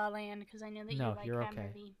La La Land because I know that you like that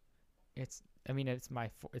movie. I mean, it's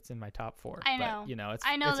in my top 4. I know.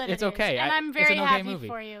 But, it's okay. And I'm very happy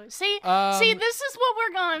for you. See, this is what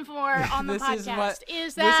we're going for on the podcast.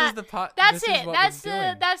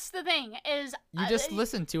 That's the thing. Is you just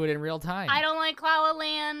listen to it in real time. I don't like La La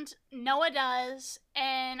Land. Noah does,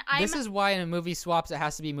 and this is why in a movie swaps it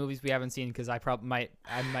has to be movies we haven't seen because I might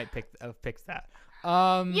pick that.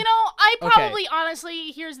 I probably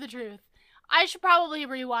honestly, here's the truth. I should probably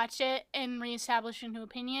rewatch it and reestablish a new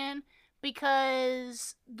opinion.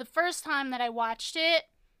 Because the first time that I watched it,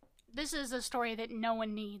 this is a story that no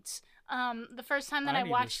one needs. The first time that I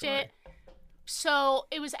watched it, so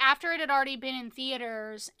it was after it had already been in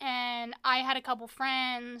theaters, and I had a couple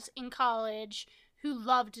friends in college who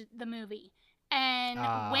loved the movie. and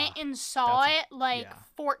went and saw it like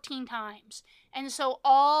 14 times. And so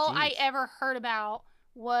all I ever heard about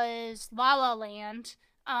was La La Land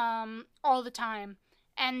all the time.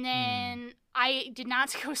 And then I did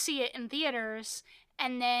not go see it in theaters.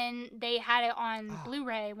 And then they had it on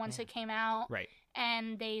Blu-ray once it came out. Right.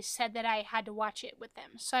 And they said that I had to watch it with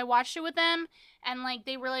them. So I watched it with them, and, like,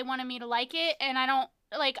 they really wanted me to like it. And I don't,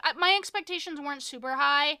 like, my expectations weren't super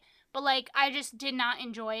high, but, like, I just did not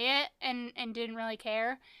enjoy it and didn't really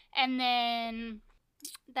care. And then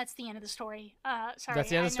that's the end of the story. Sorry. That's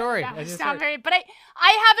the end of the story. That was not very, but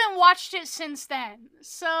I haven't watched it since then.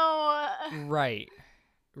 So. Right.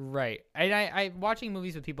 And I watching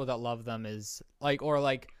movies with people that love them is, like, or,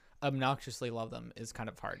 like, obnoxiously love them is kind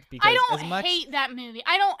of hard because I don't hate that movie.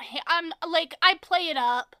 I'm like, I play it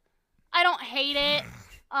up. I don't hate it.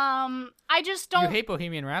 I just don't. You hate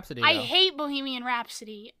Bohemian Rhapsody, though. I hate Bohemian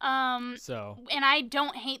Rhapsody. So. And I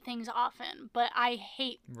don't hate things often, but I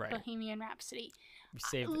hate Bohemian Rhapsody.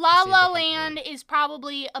 La La Land is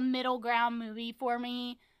probably a middle ground movie for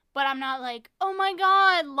me, but I'm not like, oh my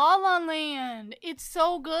god, La La Land. It's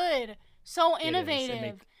so good, so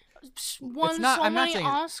innovative. Won so many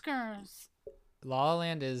Oscars. La La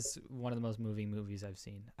Land is one of the most moving movies I've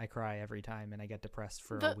seen. I cry every time, and I get depressed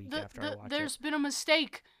for a week after I watch it. There's been a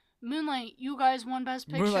mistake. Moonlight, you guys won Best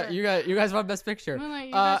Picture. Moonlight, you guys won Best Picture. Moonlight,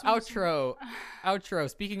 you guys outro.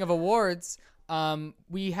 Speaking of awards,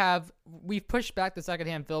 we've pushed back the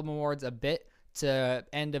Secondhand Film Awards a bit to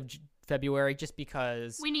end of February just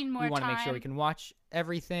because we need more time. We want to make sure we can watch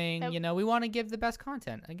everything. We want to give the best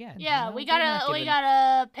content again. Yeah, we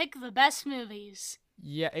gotta pick the best movies.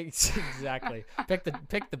 Yeah, exactly. pick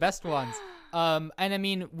the best ones. And I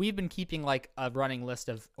mean, we've been keeping like a running list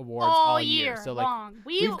of awards all year, so like long.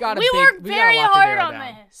 We worked very hard on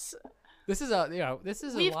this. This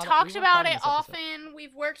is We've talked about it often.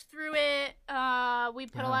 We've worked through it. We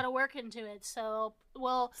put a lot of work into it. So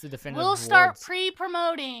we'll start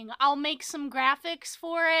pre-promoting. I'll make some graphics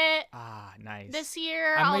for it. Nice. This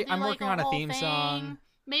year, I'm working on a theme song.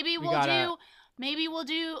 Maybe we'll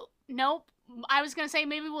do. Nope. I was gonna say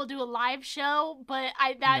maybe we'll do a live show, but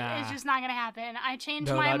is just not gonna happen. I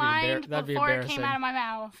changed my mind before it came out of my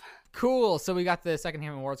mouth. Cool. So we got the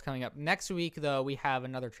Secondhand Awards coming up next week. Though we have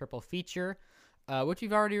another triple feature, which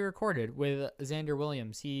we've already recorded with Xander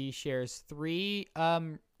Williams. He shares 3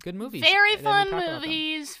 good movies. Very fun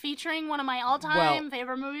movies featuring one of my all-time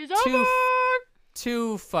favorite movies.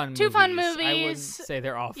 Two fun movies. I wouldn't say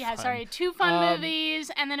they're all fun. Yeah, sorry. 2 fun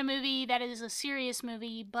movies, and then a movie that is a serious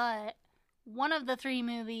movie, but one of the 3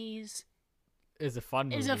 movies is a fun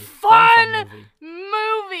movie. Is a fun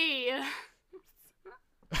movie.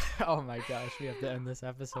 Oh my gosh, we have to end this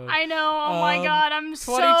episode. I know. Oh my god, I'm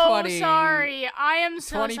so sorry. I am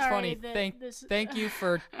so 2020, sorry. Thank you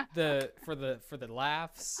for the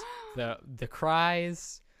laughs, the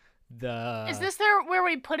cries. Is this where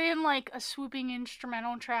we put in like a swooping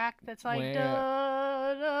instrumental track that's like the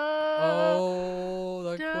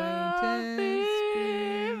acquaintance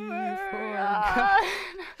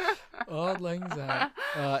Auld Lang Syne.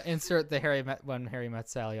 Insert the Harry Met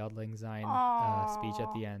Sally Auld Lang Syne speech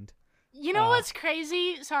at the end. You know what's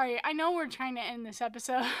crazy? Sorry, I know we're trying to end this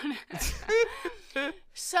episode.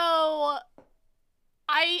 So,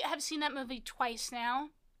 I have seen that movie twice now.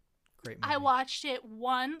 Great movie. I watched it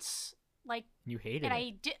once, like you hated it.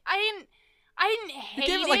 I didn't hate it.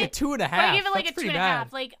 You gave it like a 2.5. I gave it like a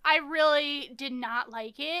 2.5. Like I really did not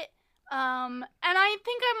like it. And I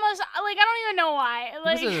think I must, like, I don't even know why.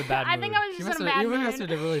 Like, this is a bad mood. I think I was just in a bad mood. You must have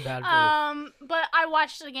been a really bad mood. But I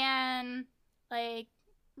watched it again, like,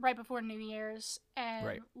 right before New Year's,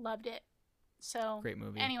 and loved it. So, great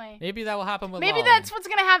movie. Anyway. Maybe that will happen with Maybe that's what's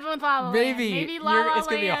going to happen with La La Land. Maybe La La Land it's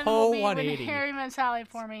going to be a whole 180. With Harry Met Sally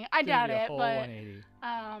for me. I doubt it, but 180.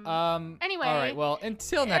 Anyway. All right, well,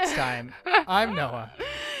 until next time, I'm Noah.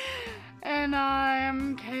 And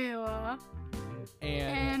I'm Kayla.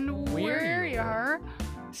 And we're your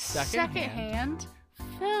secondhand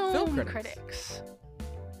film critics.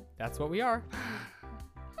 That's what we are.